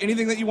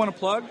anything that you want to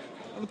plug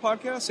on the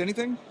podcast?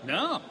 Anything?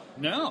 No.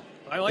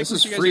 I like This what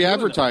is you guys free are doing.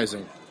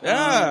 advertising.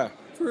 Yeah.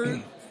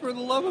 For the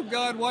love of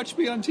God, watch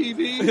me on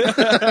TV.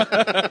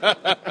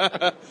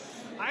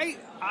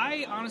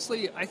 I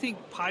honestly, I think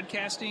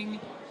podcasting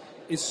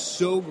is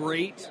so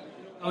great.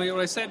 I mean,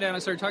 when I sat down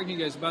and started talking to you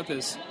guys about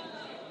this,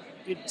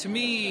 to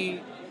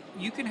me,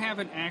 you can have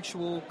an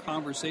actual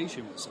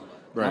conversation with someone.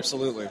 Right.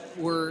 Absolutely.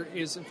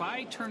 Whereas if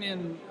I turn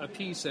in a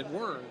piece at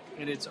work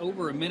and it's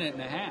over a minute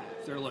and a half,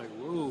 they're like,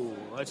 "Whoa,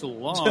 that's a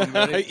long."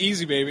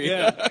 Easy, baby.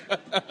 Yeah.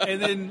 And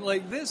then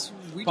like this,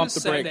 we Pump just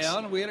the sat brakes.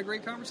 down and we had a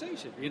great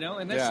conversation, And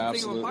that's Yeah, the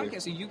thing about absolutely.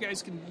 podcasting. You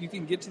guys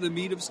can get to the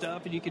meat of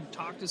stuff and you can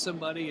talk to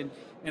somebody,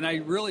 and I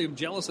really am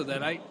jealous of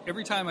that.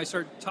 Every time I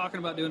start talking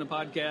about doing a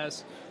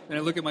podcast, and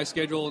I look at my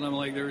schedule and I'm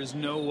like, there is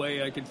no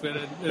way I can fit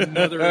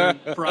another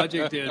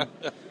project in.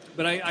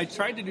 But I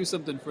tried to do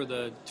something for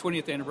the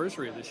 20th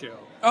anniversary of the show.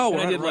 Oh,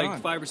 and I right, did right like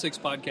on. 5 or 6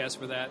 podcasts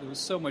for that. It was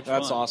so much fun.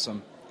 That's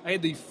awesome. I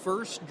had the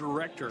first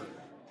director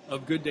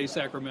of Good Day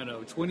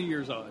Sacramento, 20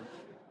 years on.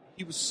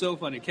 He was so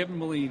funny. Kevin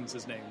Moline's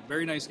his name.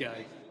 Very nice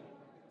guy.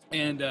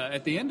 And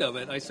at the end of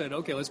it, I said,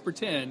 okay, let's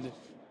pretend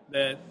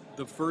that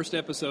the first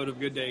episode of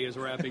Good Day is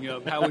wrapping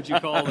up. How would you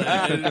call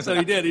that? And so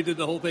he did. He did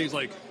the whole thing. He's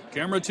like,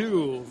 camera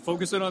 2,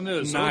 focus in on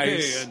this.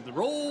 Nice. Okay, and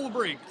roll the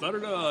break.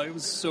 Da-da-da. It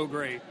was so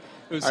great.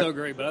 It was so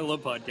great, but I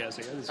love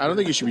podcasting. I don't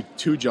think you should be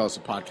too jealous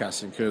of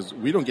podcasting because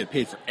we don't get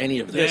paid for any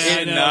of this. Yeah,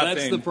 I know, that's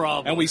Nothing. the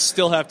problem. And we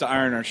still have to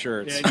iron our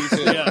shirts.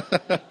 Yeah,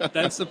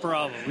 that's the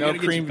problem. We No gotta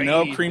get you cream,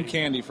 no paid. cream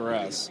candy for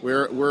us.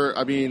 We're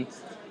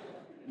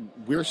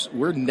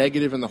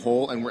negative in the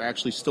hole, and we're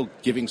actually still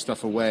giving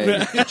stuff away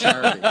to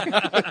charity.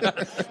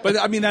 But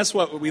I mean, that's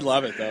what we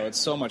love it though. It's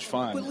so much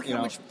fun. But look you how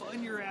know? much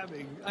fun you're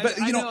having. But,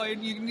 I you know- know,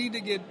 and you need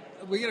to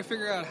we got to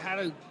figure out how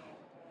to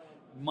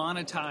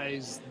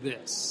monetize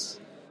this.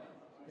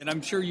 And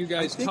I'm sure you I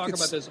guys think talk it's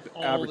about this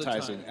all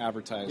advertising. the time.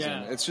 Advertising.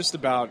 Yeah. It's just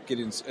about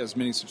getting as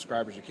many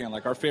subscribers as you can.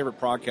 Like our favorite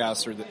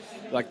podcasts are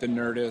like the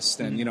Nerdist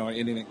and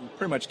anything,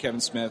 pretty much Kevin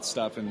Smith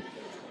stuff. And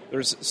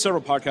there's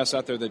several podcasts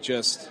out there that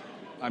just,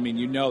 I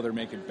mean, they're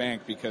making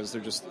bank because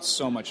they're just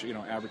so much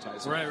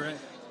advertising. Right.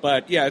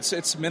 But yeah,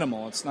 it's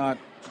minimal. It's not.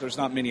 There's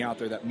not many out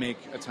there that make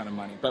a ton of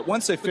money. But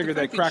once they figure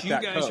they crack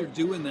that you guys code, are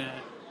doing that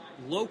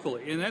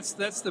locally, and that's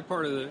the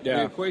part of the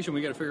Yeah. equation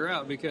we got to figure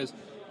out, because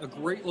a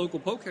great local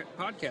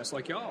podcast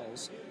like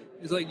y'all's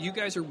is like you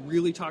guys are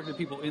really talking to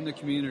people in the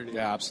community.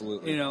 yeah,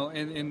 absolutely.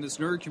 And in this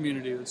nerd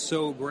community, it's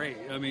so great.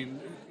 I mean,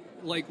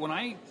 like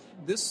when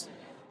this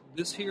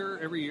here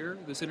every year,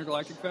 this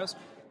Intergalactic Fest,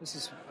 this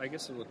is, I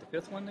guess, what, the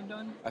 5th one they've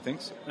done? I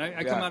think so. And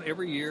I come out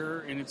every year,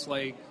 and it's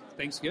like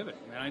Thanksgiving.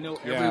 And I know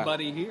Yeah.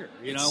 everybody here.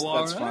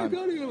 That's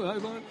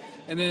fun.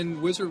 And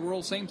then Wizard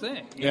World, same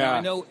thing. You know, Yeah.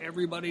 I know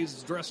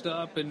everybody's dressed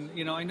up, and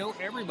I know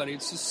everybody.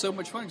 It's just so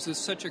much fun because it's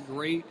such a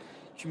great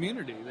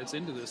community that's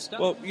into this stuff.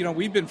 Well,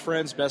 we've been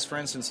best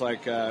friends since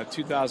like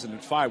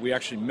 2005. We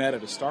actually met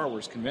at a Star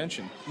Wars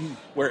convention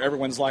where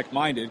everyone's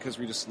like-minded because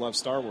we just love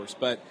Star Wars.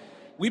 But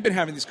we've been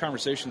having these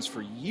conversations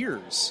for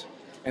years.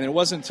 And it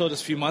wasn't until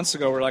just a few months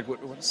ago we're like,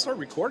 let's start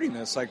recording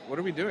this. Like, what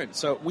are we doing?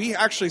 So we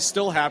actually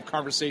still have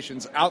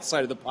conversations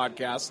outside of the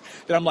podcast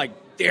that I'm like,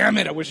 damn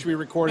it, I wish we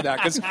recorded that.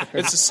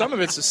 Because some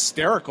of it's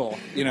hysterical,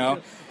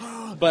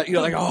 But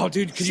like, oh,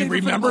 dude, can you Save it for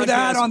the remember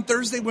that podcast. on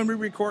Thursday when we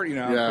record? Of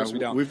Yeah, course we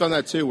don't. we've done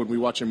that too when we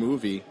watch a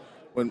movie.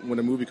 When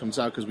a movie comes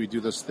out, because we do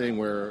this thing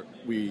where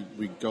we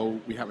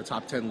have a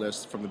top 10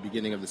 list from the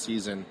beginning of the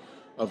season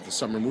of the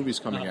summer movies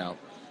coming out.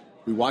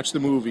 We watch the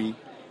movie,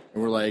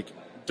 and we're like,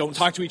 Don't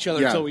talk to each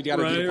other Yeah. until we got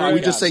to do the Right. podcast.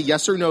 we just say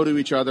yes or no to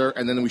each other,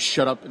 and then we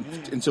shut up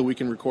until we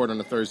can record on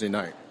a Thursday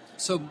night.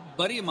 So,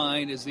 buddy of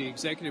mine is the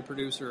executive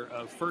producer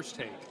of First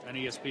Take on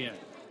ESPN.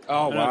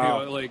 Oh, I don't know if wow.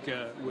 you know, like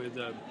with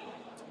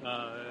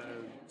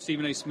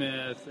Stephen A.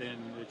 Smith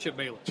and Chip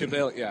Bailey. Chip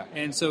Bailey, yeah.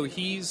 And so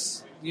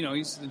he's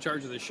in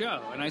charge of the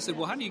show. And I said,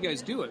 well, how do you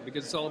guys do it?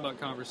 Because it's all about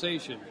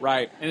conversation.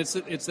 Right. And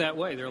it's that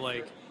way. They're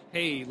like,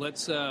 hey,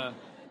 let's not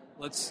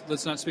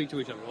speak to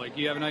each other. Like,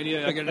 you have an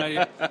idea, I got an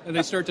idea. And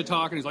they start to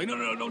talk, and he's like, no,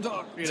 don't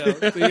talk. So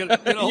you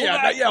gotta hold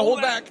back.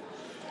 Hold back.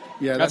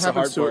 Yeah, That's that the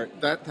happens hard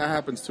to that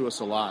happens to us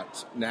a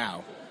lot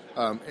now,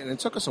 and it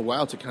took us a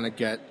while to kind of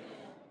get.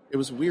 It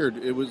was weird.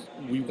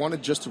 We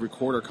wanted just to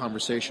record our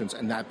conversations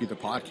and that be the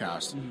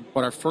podcast.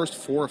 But our first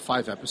 4 or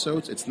 5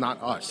 episodes, it's not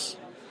us.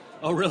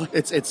 Oh, really?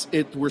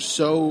 We're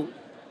so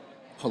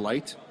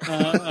polite.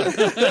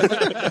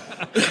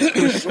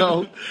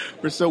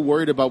 we're so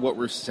worried about what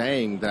we're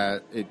saying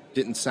that it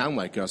didn't sound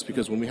like us.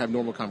 Because when we have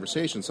normal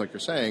conversations, like you're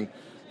saying,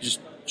 just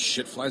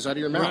shit flies out of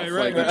your mouth,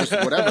 Right. just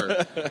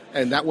whatever.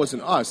 And that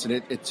wasn't us. And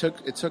it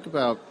took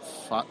about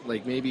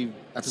maybe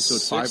episode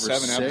 6, 5 or 7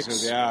 6,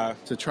 episodes, yeah.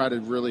 to try to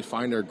really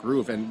find our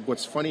groove. And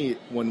what's funny,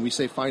 when we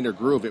say find our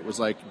groove, it was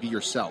like be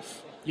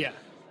yourself. Yeah.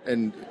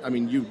 And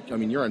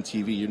you're on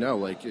TV,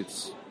 like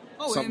it's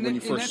something when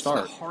you first start.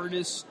 That's the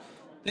hardest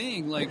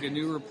thing. Like a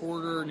new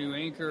reporter, new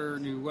anchor,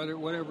 new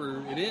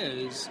whatever it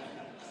is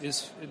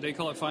they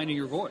call it finding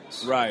your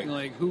voice. Right.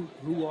 Like who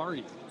are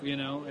you?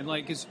 And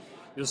like because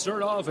you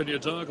start off and you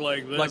talk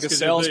like this, Like a 'cause you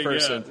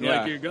salesperson, think, yeah.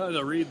 Like you got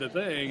to read the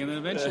thing, and then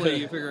eventually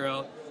you figure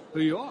out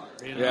who you are.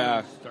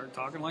 Yeah. Start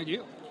talking like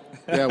you.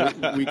 Yeah,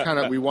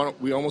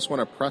 we almost want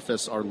to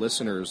preface our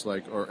listeners,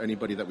 or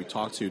anybody that we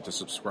talk to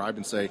subscribe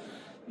and say,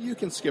 you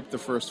can skip the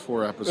first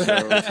 4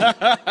 episodes.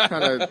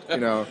 kind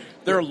of,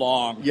 They're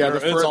long. Yeah,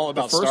 it's all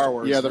about Star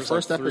Wars. Yeah, the There's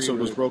first like 3 episode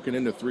was with- broken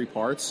into 3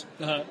 parts,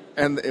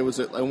 and it was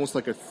almost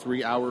like a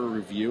 3-hour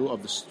review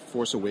of the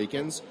Force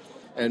Awakens.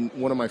 And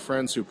one of my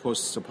friends who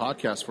posts a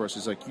podcast for us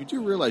is like, you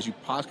do realize you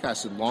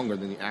podcasted longer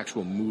than the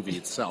actual movie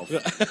itself.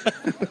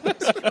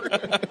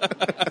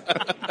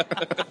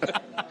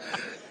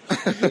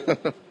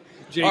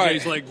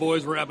 JJ's like,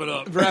 boys, wrap it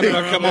up. Wrap it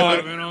up, come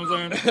on. You know what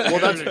I'm saying?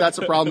 Well, that's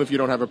a problem if you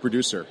don't have a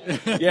producer.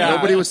 Yeah.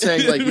 Nobody was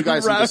saying, like, you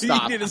guys need to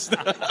stop. You need to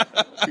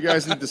stop. You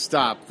guys need to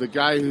stop. The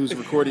guy who's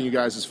recording you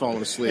guys is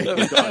falling asleep.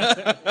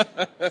 Done.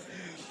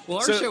 Well,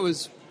 our So- show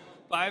is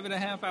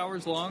 5.5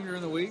 hours long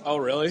during the week. Oh,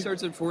 really? It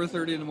starts at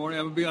 4:30 in the morning.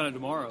 I'm going to be on it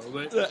tomorrow.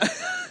 But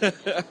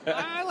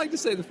I like to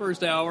say the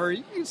first hour,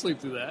 you can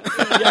sleep through that.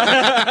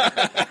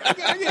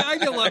 I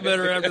get a lot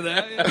better after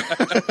that. Yeah.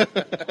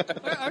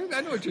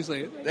 I know what you're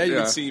saying. There you Yeah.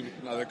 can see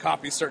the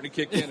coffee's starting to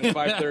kick in at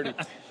 5:30.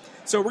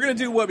 So we're going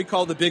to do what we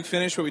call the big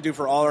finish, what we do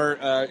for all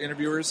our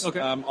interviewers, Okay.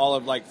 all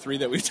of like 3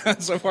 that we've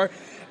done so far.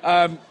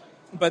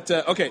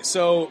 Okay,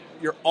 so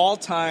your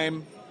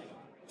all-time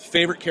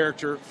favorite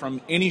character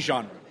from any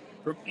genre.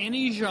 From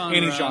any genre.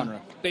 Any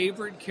genre.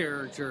 Favorite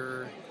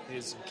character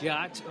has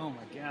got. Oh my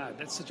God,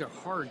 that's such a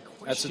hard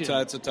question.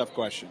 That's a tough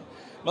question.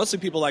 Mostly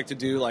people like to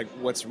do like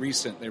what's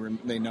recent.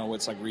 They know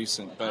what's like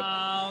recent, but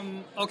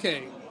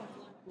Okay.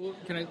 Well,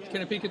 can I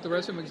peek at the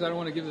rest of them because I don't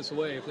want to give this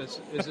away? If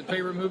that's is it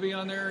favorite movie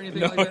on there or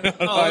anything like that?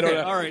 no, Oh, I okay. don't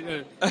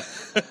know.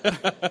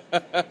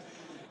 All right.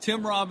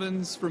 Tim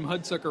Robbins from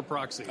Hudsucker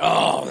Proxy.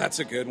 oh, that's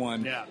a good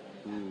one. Yeah.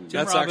 Tim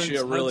That's Robbins, actually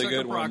a really Hudsucker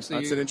good one. Proxy.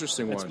 That's an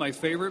interesting That's one. my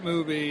favorite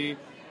movie.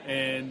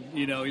 And,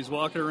 he's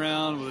walking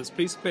around with his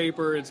piece of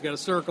paper. It's got a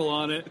circle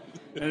on it.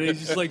 And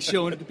he's just, like,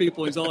 showing it to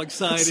people. He's all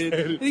excited.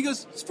 And he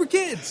goes, it's for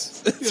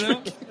kids,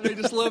 And I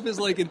just love his,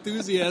 like,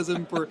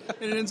 enthusiasm for...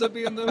 And it ends up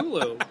being the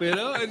Hulu,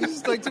 And it's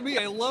just, like, to me,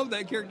 I love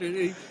that character.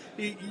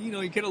 He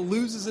kind of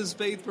loses his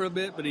faith for a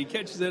bit, but he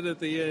catches it at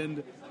the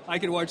end. I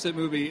could watch that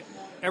movie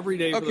every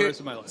day for the rest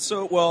of my life.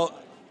 So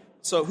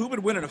who would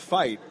win in a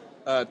fight?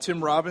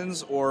 Tim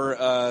Robbins or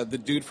the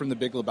dude from The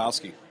Big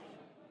Lebowski?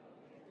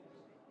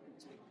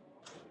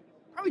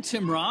 Probably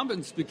Tim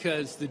Robbins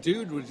because the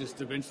dude would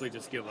just eventually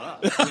just give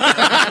up.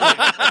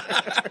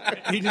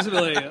 He'd just be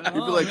like, He'd be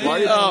like, man.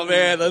 why? Oh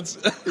man, that's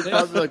He'd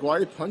probably be like, why are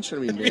you punching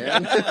me, man? Yeah,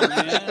 man.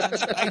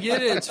 I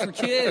get it. It's for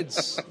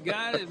kids.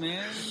 Got it,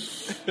 man.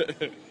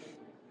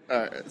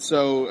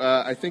 So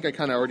I think I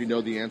kind of already know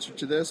the answer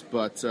to this,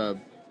 but I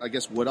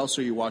guess what else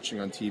are you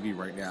watching on TV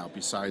right now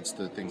besides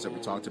the things that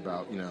we talked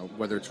about?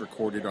 Whether it's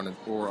recorded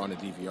or on a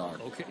DVR.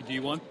 Okay. Do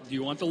you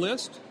want the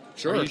list?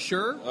 Sure. Are you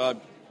sure?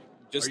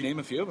 just name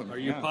a few of them. Are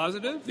you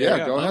positive?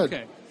 Yeah, go ahead.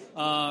 Okay.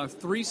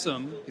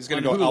 Threesome. He's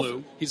going on to go.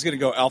 Hulu. He's going to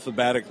go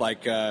alphabetic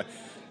like John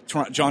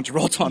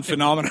Travolta on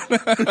Phenomenon.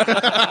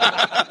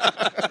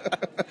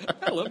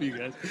 I love you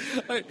guys.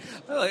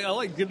 I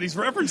like getting these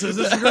references.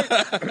 This is great.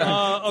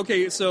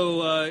 Okay,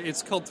 so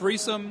it's called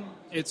Threesome.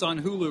 It's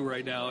on Hulu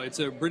right now. It's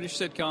a British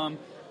sitcom.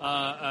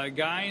 A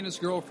guy and his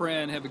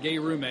girlfriend have a gay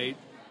roommate,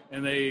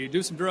 and they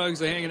do some drugs.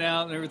 They're hanging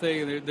out and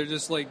everything. And they're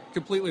just like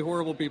completely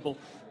horrible people.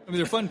 I mean,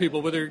 they're fun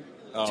people, but they're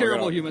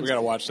terrible humans. we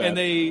gotta watch that. And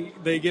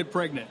they get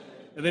pregnant.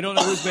 And they don't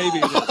know whose baby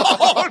it is.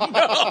 Oh,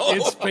 no!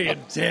 It's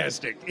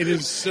fantastic. It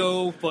is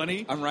so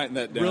funny. I'm writing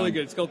that down. Really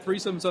good. It's called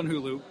Threesomes on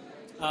Hulu.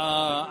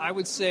 I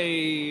would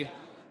say,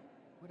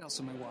 what else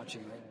am I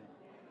watching right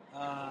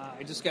now?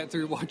 I just got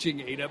through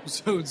watching 8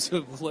 episodes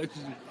of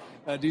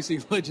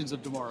DC Legends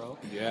of Tomorrow.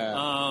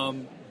 Yeah.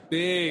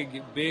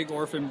 Big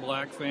Orphan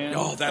Black fan.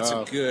 Oh, that's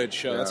a good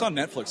show. yeah. That's on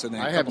Netflix. I think.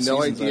 I have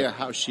no idea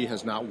how she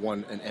has not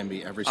won an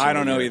Emmy every single I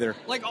don't know year. either.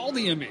 Like all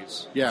the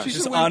Emmys. Yeah. She's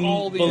Just win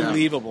all the Emmys.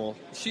 unbelievable.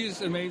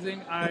 She's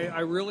amazing. I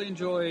really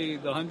enjoy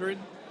The 100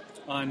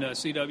 on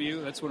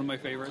CW. That's one of my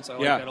favorites. I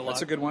like that a lot.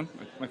 That's a good one.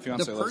 My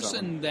fiance The loves that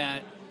one. person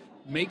that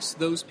makes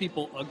those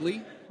people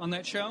ugly on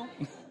that show,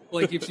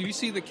 like if you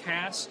see the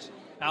cast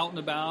out and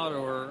about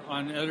or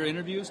on other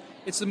interviews,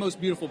 it's the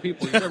most beautiful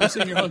people you've ever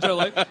seen in your whole entire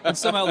life, and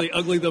somehow they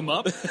ugly them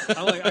up.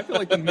 I feel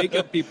like the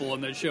makeup people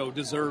on that show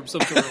deserve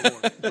some sort of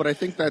award. But I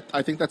think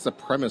that's the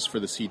premise for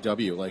the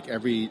CW. Like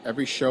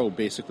every show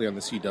basically on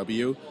the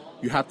CW,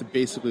 you have to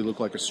basically look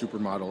like a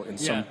supermodel in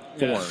some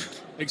form.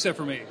 Except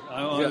for me.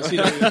 I'm on the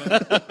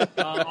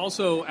CW.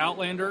 Also,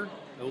 Outlander.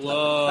 I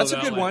love That's a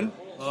good Outlander. one.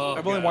 Oh,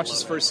 I've only God, watched I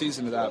this love first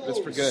season of that. It's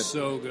pretty good.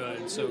 So good.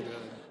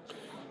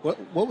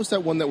 What was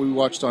that one that we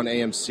watched on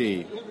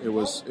AMC?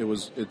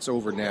 It's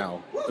over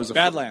now. It was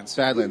Badlands.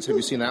 Badlands. Have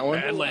you seen that one?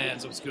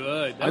 Badlands was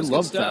good. That I was good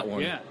loved stuff. that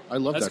one. Yeah. I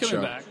love That's that show.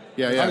 coming back.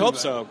 Yeah. I hope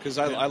so because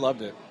I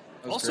loved it.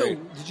 That was Also,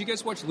 great. did you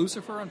guys watch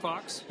Lucifer on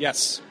Fox?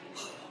 Yes,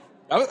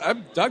 I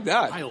dug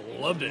that. I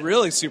loved it.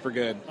 Really super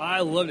good.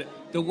 I loved it.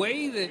 The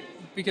way that,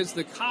 because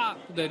the cop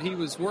that he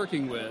was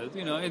working with,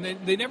 and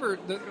they never,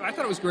 I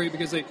thought it was great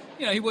because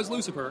he was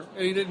Lucifer,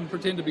 and he didn't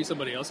pretend to be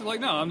somebody else. He's like,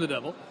 no, I'm the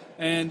devil.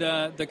 And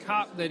the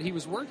cop that he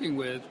was working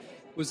with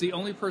was the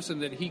only person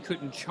that he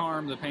couldn't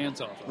charm the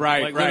pants off of.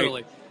 Right, like, right.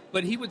 literally.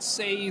 But he would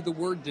say the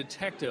word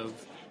detective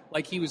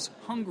like he was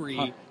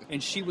hungry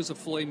and she was a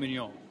filet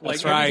mignon.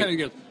 Like That's every right. time he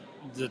goes,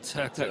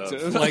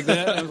 detective. Like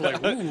that. I was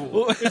like,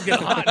 ooh, it's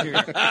getting hot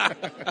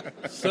here.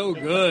 So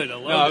good. I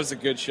love No, it it. was a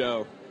good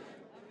show.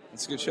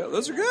 It's a good show.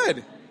 Those are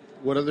good.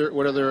 What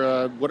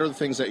other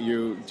things that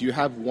do you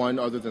have one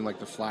other than like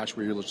The Flash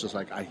where you're just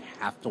like, I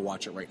have to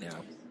watch it right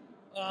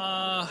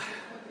now?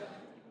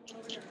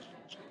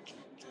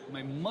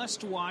 My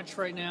must watch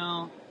right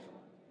now.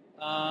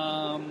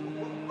 I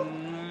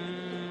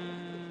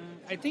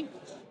think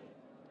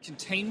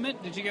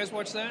Containment. Did you guys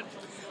watch that?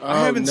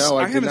 I haven't did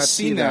not seen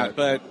see that,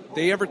 but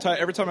they every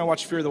time I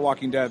watch Fear the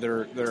Walking Dead,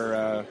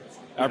 they're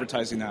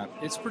advertising that.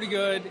 It's pretty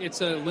good.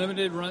 It's a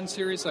limited run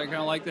series, so I kind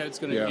of like that it's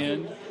going to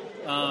end.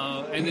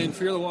 And then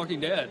Fear the Walking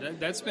Dead.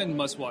 That's been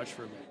must watch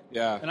for me.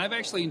 Yeah. And I've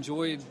actually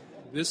enjoyed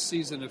this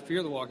season of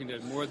Fear the Walking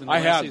Dead more than the I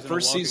last have. season.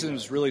 First of Walking season Dead.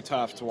 was really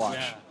tough to watch.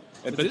 Yeah.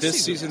 But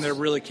this season is- they're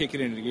really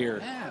kicking it into gear.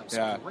 Yeah, it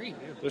was great.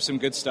 Dude. There's some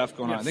good stuff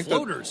going Yeah, on. I think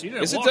floaters. You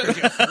didn't is it walk, you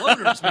had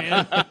floaters,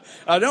 man.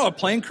 I know a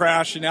plane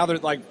crash, and now they're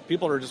like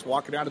people are just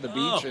walking out of the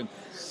beach, and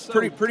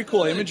pretty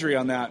cool good. imagery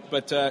on that.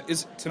 But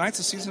is tonight's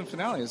the season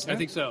finale? Isn't it? I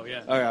think so.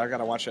 Yeah. Oh yeah, I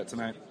gotta watch that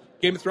tonight.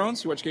 Game of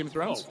Thrones. You watch Game of Oh,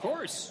 Thrones? of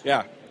course.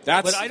 Yeah,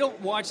 that's. But I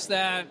don't watch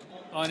that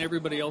on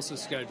everybody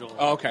else's schedule.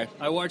 Oh, okay.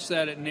 I watch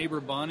that at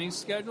neighbor Bonnie's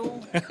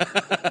schedule.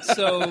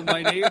 So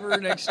my neighbor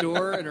next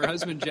door and her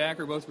husband Jack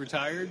are both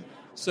retired.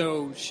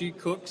 So she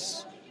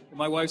cooks.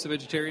 My wife's a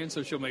vegetarian,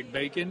 so she'll make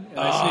bacon. And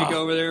I sneak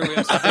over there. We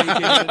have some bacon.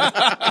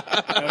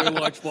 And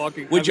we watch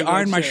Walking. Would you I mean,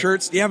 iron my watch,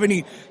 shirts? Do you have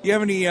any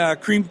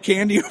cream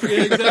candy over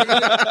Yeah, here?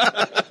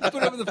 exactly.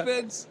 Put over the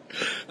fence.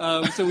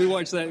 So we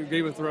watch that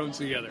Game of Thrones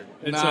together,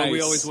 and so we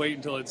Nice. always wait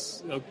until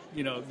it's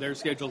their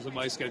schedules and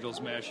my schedules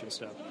mesh and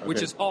stuff,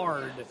 which is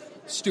hard.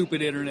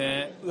 Stupid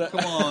internet.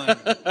 Come on.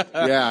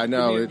 Yeah, I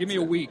know. Give me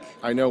a week.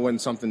 I know when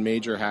something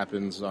major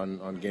happens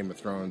on Game of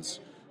Thrones.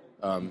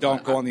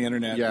 Don't go on the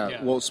internet.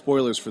 Yeah. Well,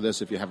 spoilers for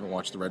this if you haven't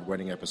watched the Red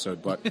Wedding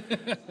episode, but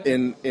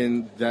in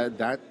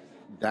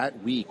that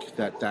week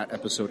that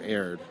episode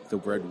aired, the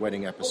Red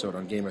Wedding episode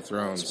on Game of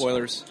Thrones.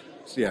 Spoilers.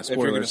 Yeah, If you're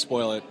going to spoilers.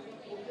 spoil it.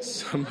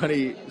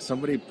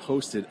 Somebody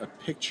posted a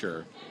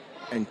picture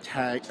and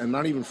tagged. I'm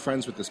not even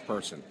friends with this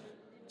person.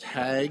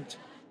 Tagged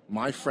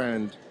my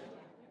friend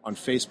on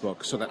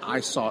Facebook so that I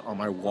saw it on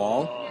my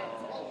wall,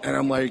 and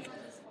I'm like.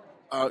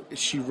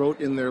 She wrote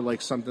in there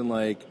like something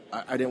like,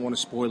 I didn't want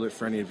to spoil it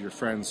for any of your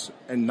friends,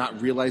 and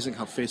not realizing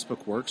how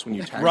Facebook works when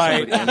you tag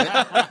Right. somebody in it.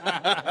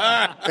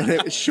 And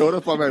it showed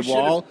up on my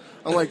wall.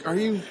 I'm like, are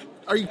you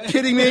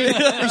kidding me?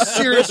 Are you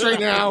serious right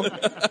now?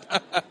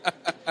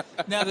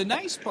 Now, the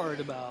nice part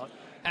about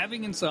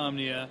having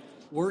insomnia,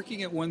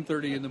 working at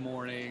 1:30 in the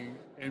morning,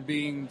 and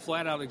being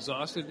flat out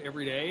exhausted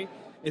every day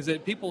is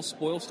that people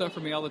spoil stuff for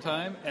me all the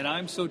time, and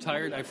I'm so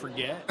tired I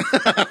forget.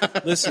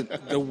 Listen,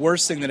 the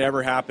worst thing that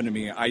ever happened to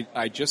me,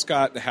 I just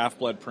got the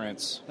Half-Blood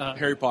Prince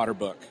Harry Potter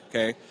book,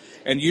 okay?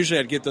 And usually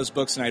I'd get those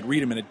books and I'd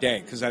read them in a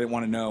day because I didn't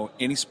want to know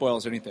any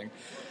spoils or anything.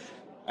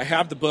 I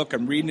have the book.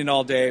 I'm reading it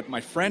all day.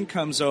 My friend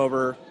comes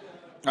over.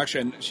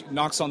 Actually, she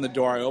knocks on the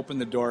door. I open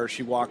the door.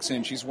 She walks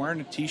in. She's wearing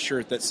a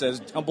T-shirt that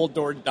says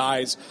Dumbledore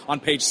dies on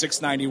page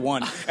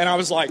 691. And I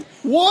was like,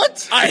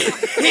 What? I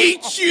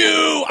hate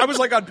you. I was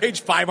like on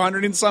page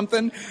 500 and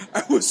something.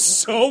 I was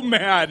so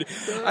mad.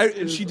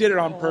 She did it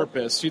on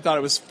purpose. She thought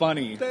it was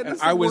funny. That is And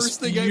the I was worst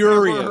thing I've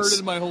furious. ever heard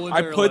in my whole I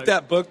entire put life.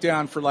 that book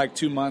down for like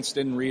 2 months,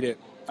 didn't read it.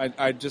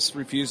 I just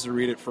refused to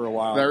read it for a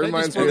while. That That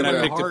reminds just me broke of And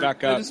I my picked it heart. back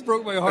That up. just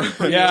broke my heart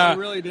for you. Yeah. It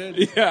really did.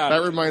 Yeah.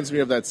 That reminds me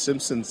of that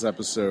Simpsons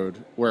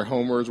episode where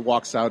Homer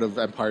walks out of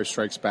Empire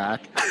Strikes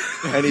Back,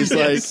 and he's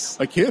Yes.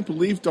 like, I can't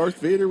believe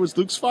Darth Vader was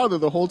Luke's father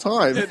the whole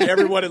time. And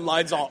everyone in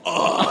line's all,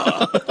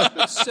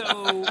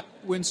 So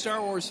when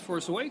Star Wars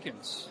Force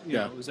Awakens,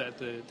 Yeah. was at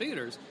the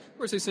theaters, of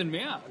course they send me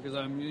out because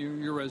I'm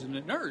your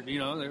resident nerd. They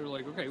were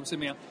like, okay, we'll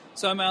send me out.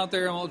 So I'm out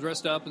there, I'm all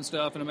dressed up and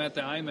stuff, and I'm at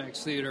the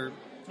IMAX theater.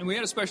 And we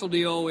had a special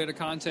deal. We had a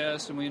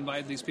contest, and we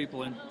invited these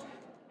people in.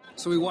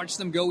 So we watched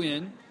them go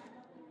in,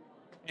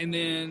 and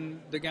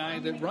then the guy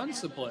that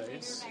runs the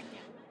place,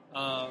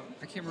 I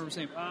can't remember his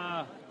name.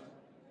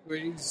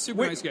 He's a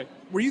super nice guy.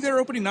 Were you there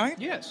opening night?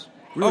 Yes.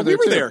 We We were there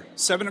were too. there.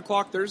 7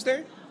 o'clock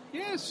Thursday?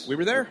 Yes. We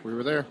were there. We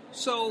were there.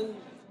 So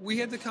we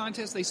had the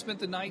contest. They spent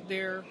the night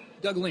there.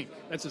 Doug Link,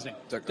 that's his name.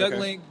 Doug, Doug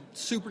okay. Link,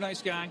 super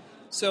nice guy.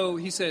 So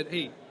he said,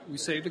 "Hey, we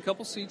saved a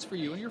couple seats for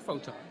you and your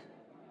photon,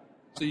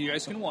 so you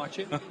guys can watch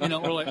it."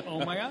 We're like,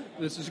 "Oh my god,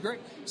 this is great!"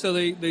 So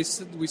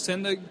we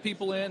send the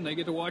people in. They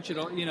get to watch it.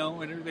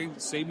 And they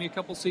save me a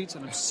couple seats,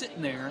 and I'm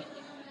sitting there,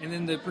 and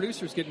then the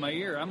producers get in my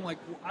ear. I'm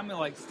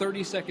like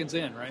 30 seconds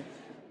in, right?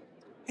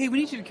 Hey, we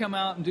need you to come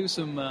out and do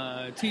some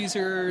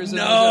teasers.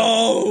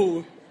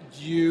 No!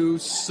 You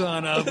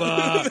son of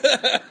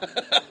a.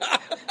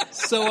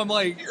 So I'm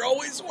like, You're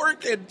always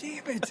working.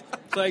 Damn it.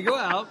 so I go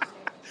out,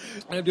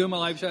 and I'm doing my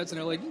live shots, and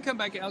they're like, you can come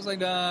back in. I was like,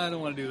 nah, I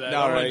don't want to do that.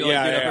 No, I don't right. want to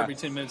Yeah, get up yeah. every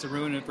 10 minutes and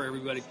ruin it for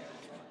everybody.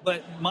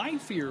 But my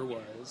fear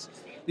was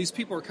these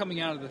people are coming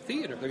out of the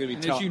theater. They're gonna be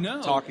and as you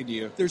know, talking to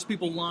you. There's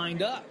people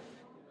lined up.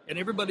 And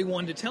everybody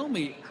wanted to tell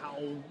me how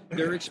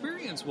their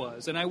experience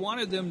was. And I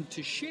wanted them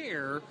to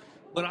share,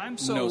 but I'm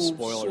so No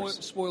spoilers.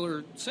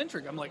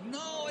 spoiler-centric. I'm like, no,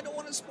 I don't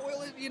want to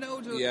spoil it,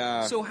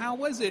 Yeah. So how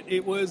was it?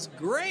 It was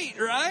great,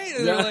 right?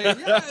 And they're like,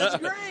 yeah, it's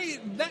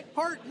great. That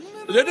part,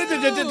 no.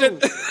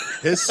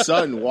 His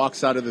son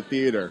walks out of the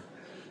theater,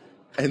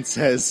 and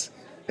says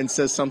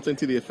something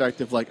to the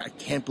effect of like, "I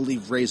can't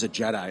believe Rey's a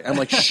Jedi." I'm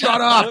like, "Shut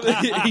up!"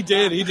 He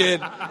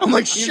did. I'm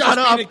like, He was "Shut just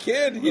up!" being a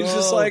kid. He was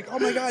just like, "Oh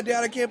my God,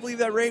 Dad, I can't believe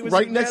that Rey was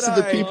Right a next to Jedi."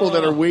 the people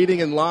that are waiting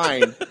in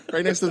line.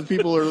 Right next to the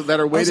people that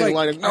are I was waiting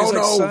like, in line. I was No,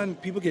 like, no. son,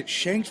 people get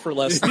shanked for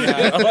less than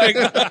that. I'm like,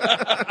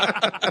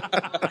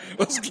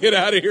 let's get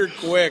out of here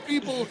quick.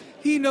 People,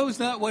 he knows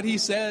not what he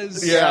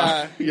says.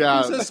 Yeah. He's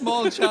a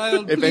small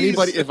child.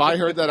 If I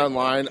heard that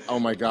online, oh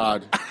my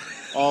God.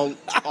 All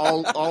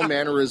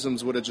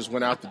mannerisms would have just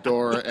went out the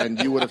door, and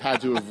you would have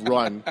had to have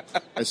run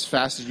as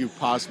fast as you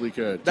possibly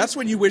could. That's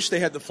when you wish they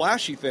had the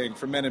flashy thing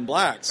from Men in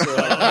Black. So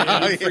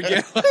you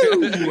forget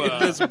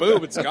this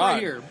boom, it's gone. Right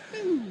here.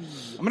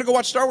 I'm gonna go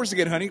watch Star Wars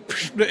again, honey.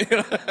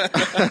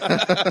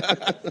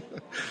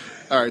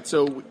 All right,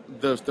 so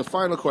the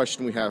final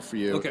question we have for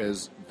you Okay.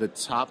 is the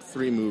top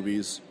 3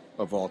 movies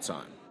of all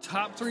time.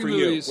 Top 3 For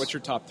you, movies. what's your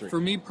top 3? For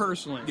me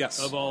personally,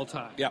 Yes. of all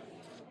time. Yeah,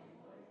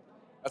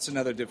 that's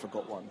another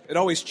difficult one. It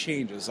always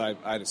changes,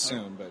 I'd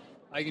assume, but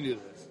I can do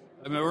this.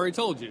 I mean, I've already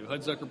told you,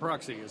 Hudsucker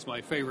Proxy is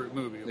my favorite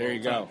movie of there all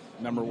you time. go,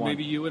 number 1.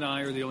 Maybe you and I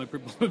are the only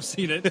people who have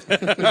seen it.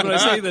 When I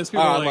say this,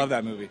 people are I like, love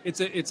that movie. It's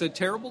a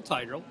terrible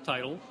title,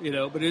 but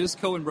it is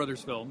Coen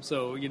Brothers film,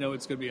 so it's going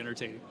to be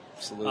entertaining.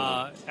 Absolutely.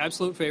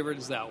 Absolute favorite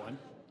is that one.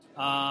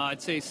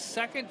 I'd say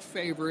second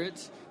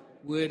favorite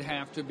would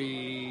have to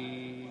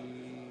be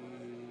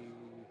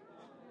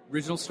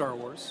original Star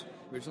Wars.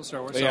 Original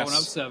Star Wars. Saw Yes. when I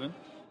was 7.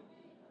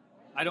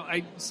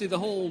 I see the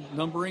whole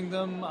numbering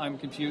them. I'm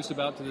confused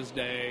about to this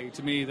day.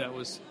 To me, that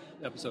was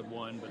episode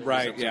 1, but it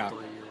Right, was episode yeah. 3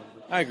 or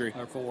whatever. I agree.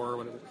 Or 4 or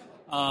whatever.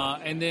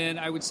 And then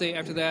I would say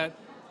after that,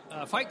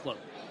 Fight Club.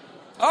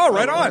 Oh,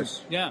 right on.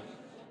 Yeah.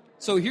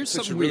 So here's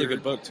Such a something really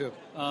weird. good book too.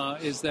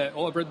 Is that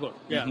I've read the book.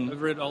 Yeah, Mm-hmm.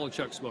 I've read all of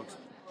Chuck's books.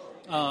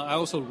 I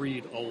also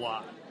read a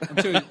lot. I'm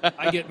telling you,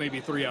 I get maybe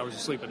 3 hours of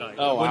sleep a night.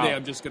 Oh, One wow. day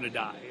I'm just going to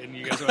die, and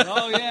you guys are like,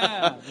 "Oh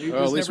yeah."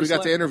 Well, at least we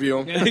got to interview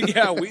him. Yeah.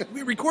 Yeah,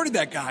 we recorded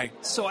that guy.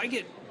 So I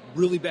get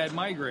really bad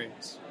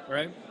migraines,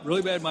 right?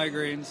 Really bad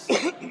migraines.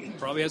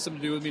 Probably has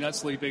something to do with me not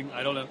sleeping.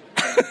 I don't know.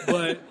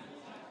 But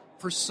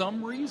for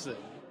some reason,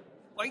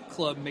 Fight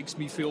Club makes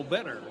me feel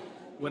better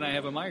when I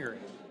have a migraine.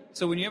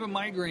 So when you have a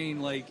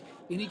migraine, like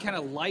any kind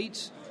of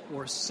light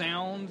or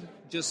sound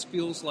just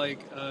feels like,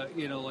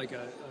 like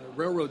a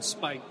railroad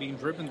spike being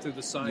driven through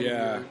the side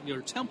Yeah. of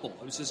your temple.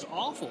 It was just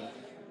awful.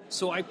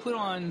 So I put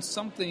on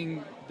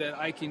something that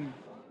I can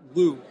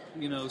loop,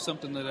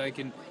 something that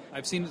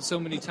I've seen it so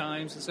many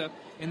times and stuff.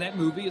 And that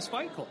movie is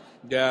Fight Club.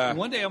 Yeah. And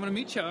one day I'm going to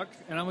meet Chuck,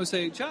 and I'm going to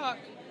say, "Chuck,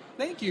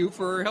 thank you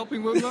for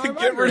helping with my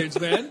Get rid-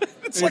 migraines, man."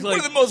 It's like one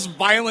of the most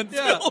violent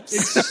yeah, films.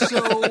 it's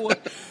so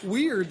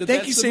weird that Thank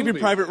that's you, the Saving movie.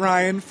 Private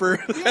Ryan, for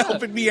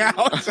helping me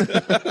out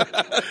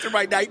through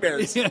my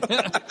nightmares.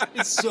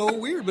 It's so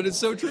weird, but it's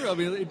so true. I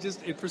mean,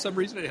 for some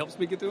reason it helps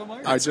me get through a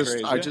migraine.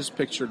 crazy. I just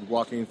pictured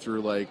walking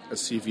through like a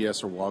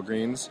CVS or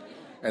Walgreens,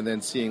 and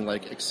then seeing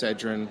like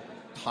Excedrin,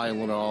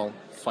 Tylenol,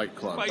 Fight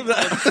Club. Fight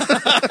Club.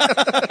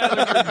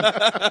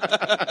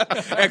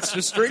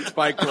 Extra strength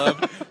Fight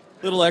Club.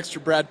 Little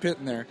extra Brad Pitt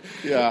in there.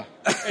 Yeah.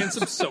 And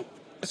some soap.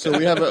 So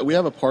we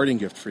have a parting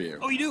gift for you.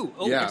 Oh, you do?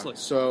 Oh, yeah. excellent.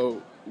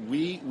 So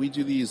we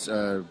do these.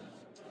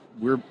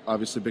 We're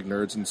obviously big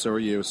nerds, and so are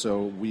you.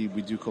 So we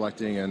do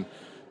collecting,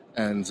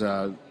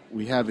 and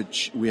we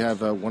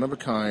have a one of a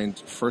kind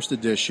first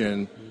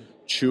edition,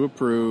 Chew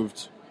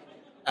approved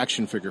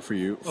action figure for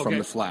you from Okay.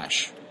 the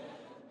Flash.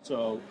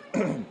 So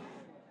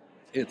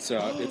it's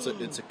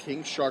a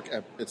king shark.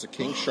 It's a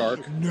king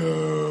shark.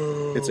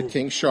 No. It's a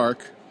king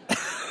shark.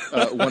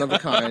 One of a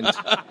kind.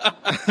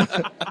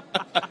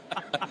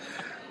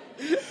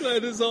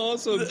 That is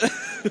awesome.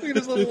 Look at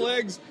his little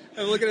legs.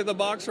 I'm looking at the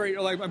box right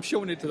now. Like, I'm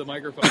showing it to the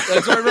microphone.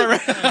 That's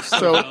right.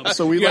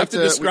 So we You like have to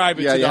describe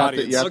it yeah, to you the have to,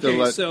 audience. you have Okay,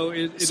 to let, so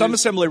it Some is-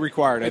 assembly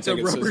required. it's I a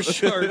think rubber it says.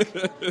 shark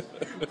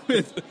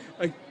with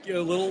a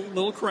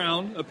little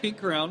crown, a pink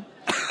crown,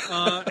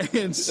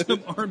 and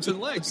some arms and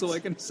legs, so I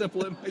can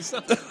assemble it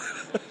myself.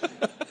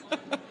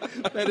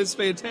 That is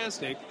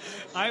fantastic.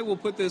 I will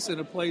put this in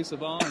a place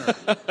of honor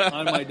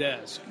on my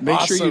desk. make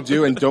sure you Awesome.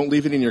 do, and don't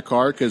leave it in your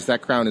car because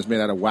that crown is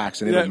made out of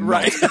wax and it'll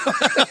melt.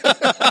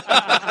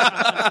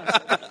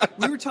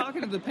 We were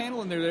talking to the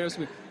panel, and they're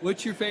asking me,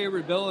 "What's your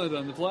favorite villain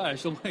on the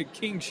Flash?" I'm like,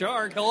 "King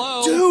Shark."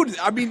 Hello, Dude,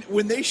 I mean,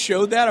 when they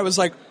showed that, I was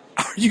like,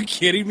 are you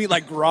kidding me?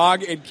 Like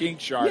Grog and King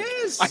Shark.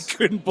 Yes. I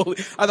couldn't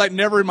believe. I thought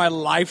never in my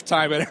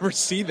lifetime I'd ever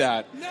see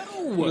that. No.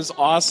 It was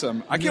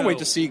awesome. I can't No. wait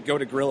to go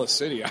to Gorilla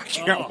City. I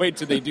can't Oh. wait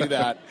till they do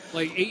that.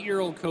 Like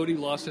 8-year-old Cody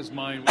lost his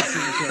mind with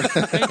King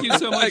Shark. Thank you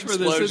so much for this. This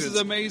is Explosions.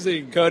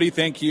 amazing. Cody,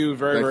 thank you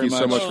very, Thank very you much.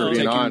 so much for being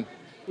taking on.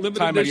 Limited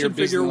time out of your edition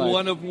figure busy life.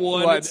 1 of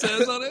 1. What? It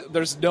says on it.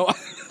 There's no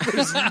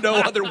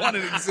other one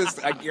in existence.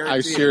 I guarantee. I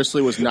it.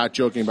 seriously was not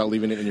joking about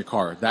leaving it in your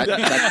car. That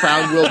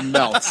crown will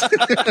melt.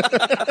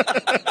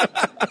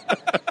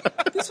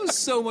 This was was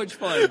so much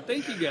fun.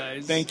 Thank you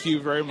guys. Thank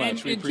you very much.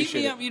 And, We and keep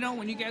appreciate me it. up.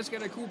 When you guys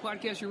got a cool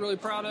podcast you're really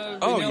proud of.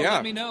 Oh, yeah.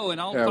 Let me know, and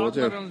I'll Yeah, we'll talk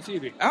about do. it on the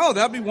TV. Oh,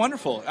 that'd be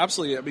wonderful.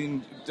 Absolutely. I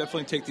mean,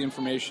 definitely take the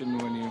information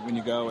when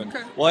you go. And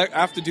Okay. well, I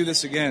have to do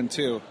this again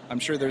too. I'm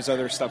sure there's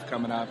other stuff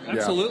coming up.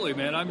 Absolutely,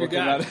 man. I'm your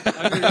Looking guy. at it.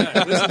 I'm your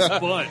guy. This is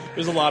fun. It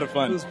was a lot of It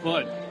fun. was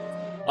fun.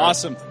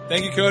 Awesome.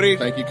 Thank you, Cody.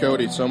 Thank you,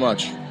 Cody, so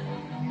much.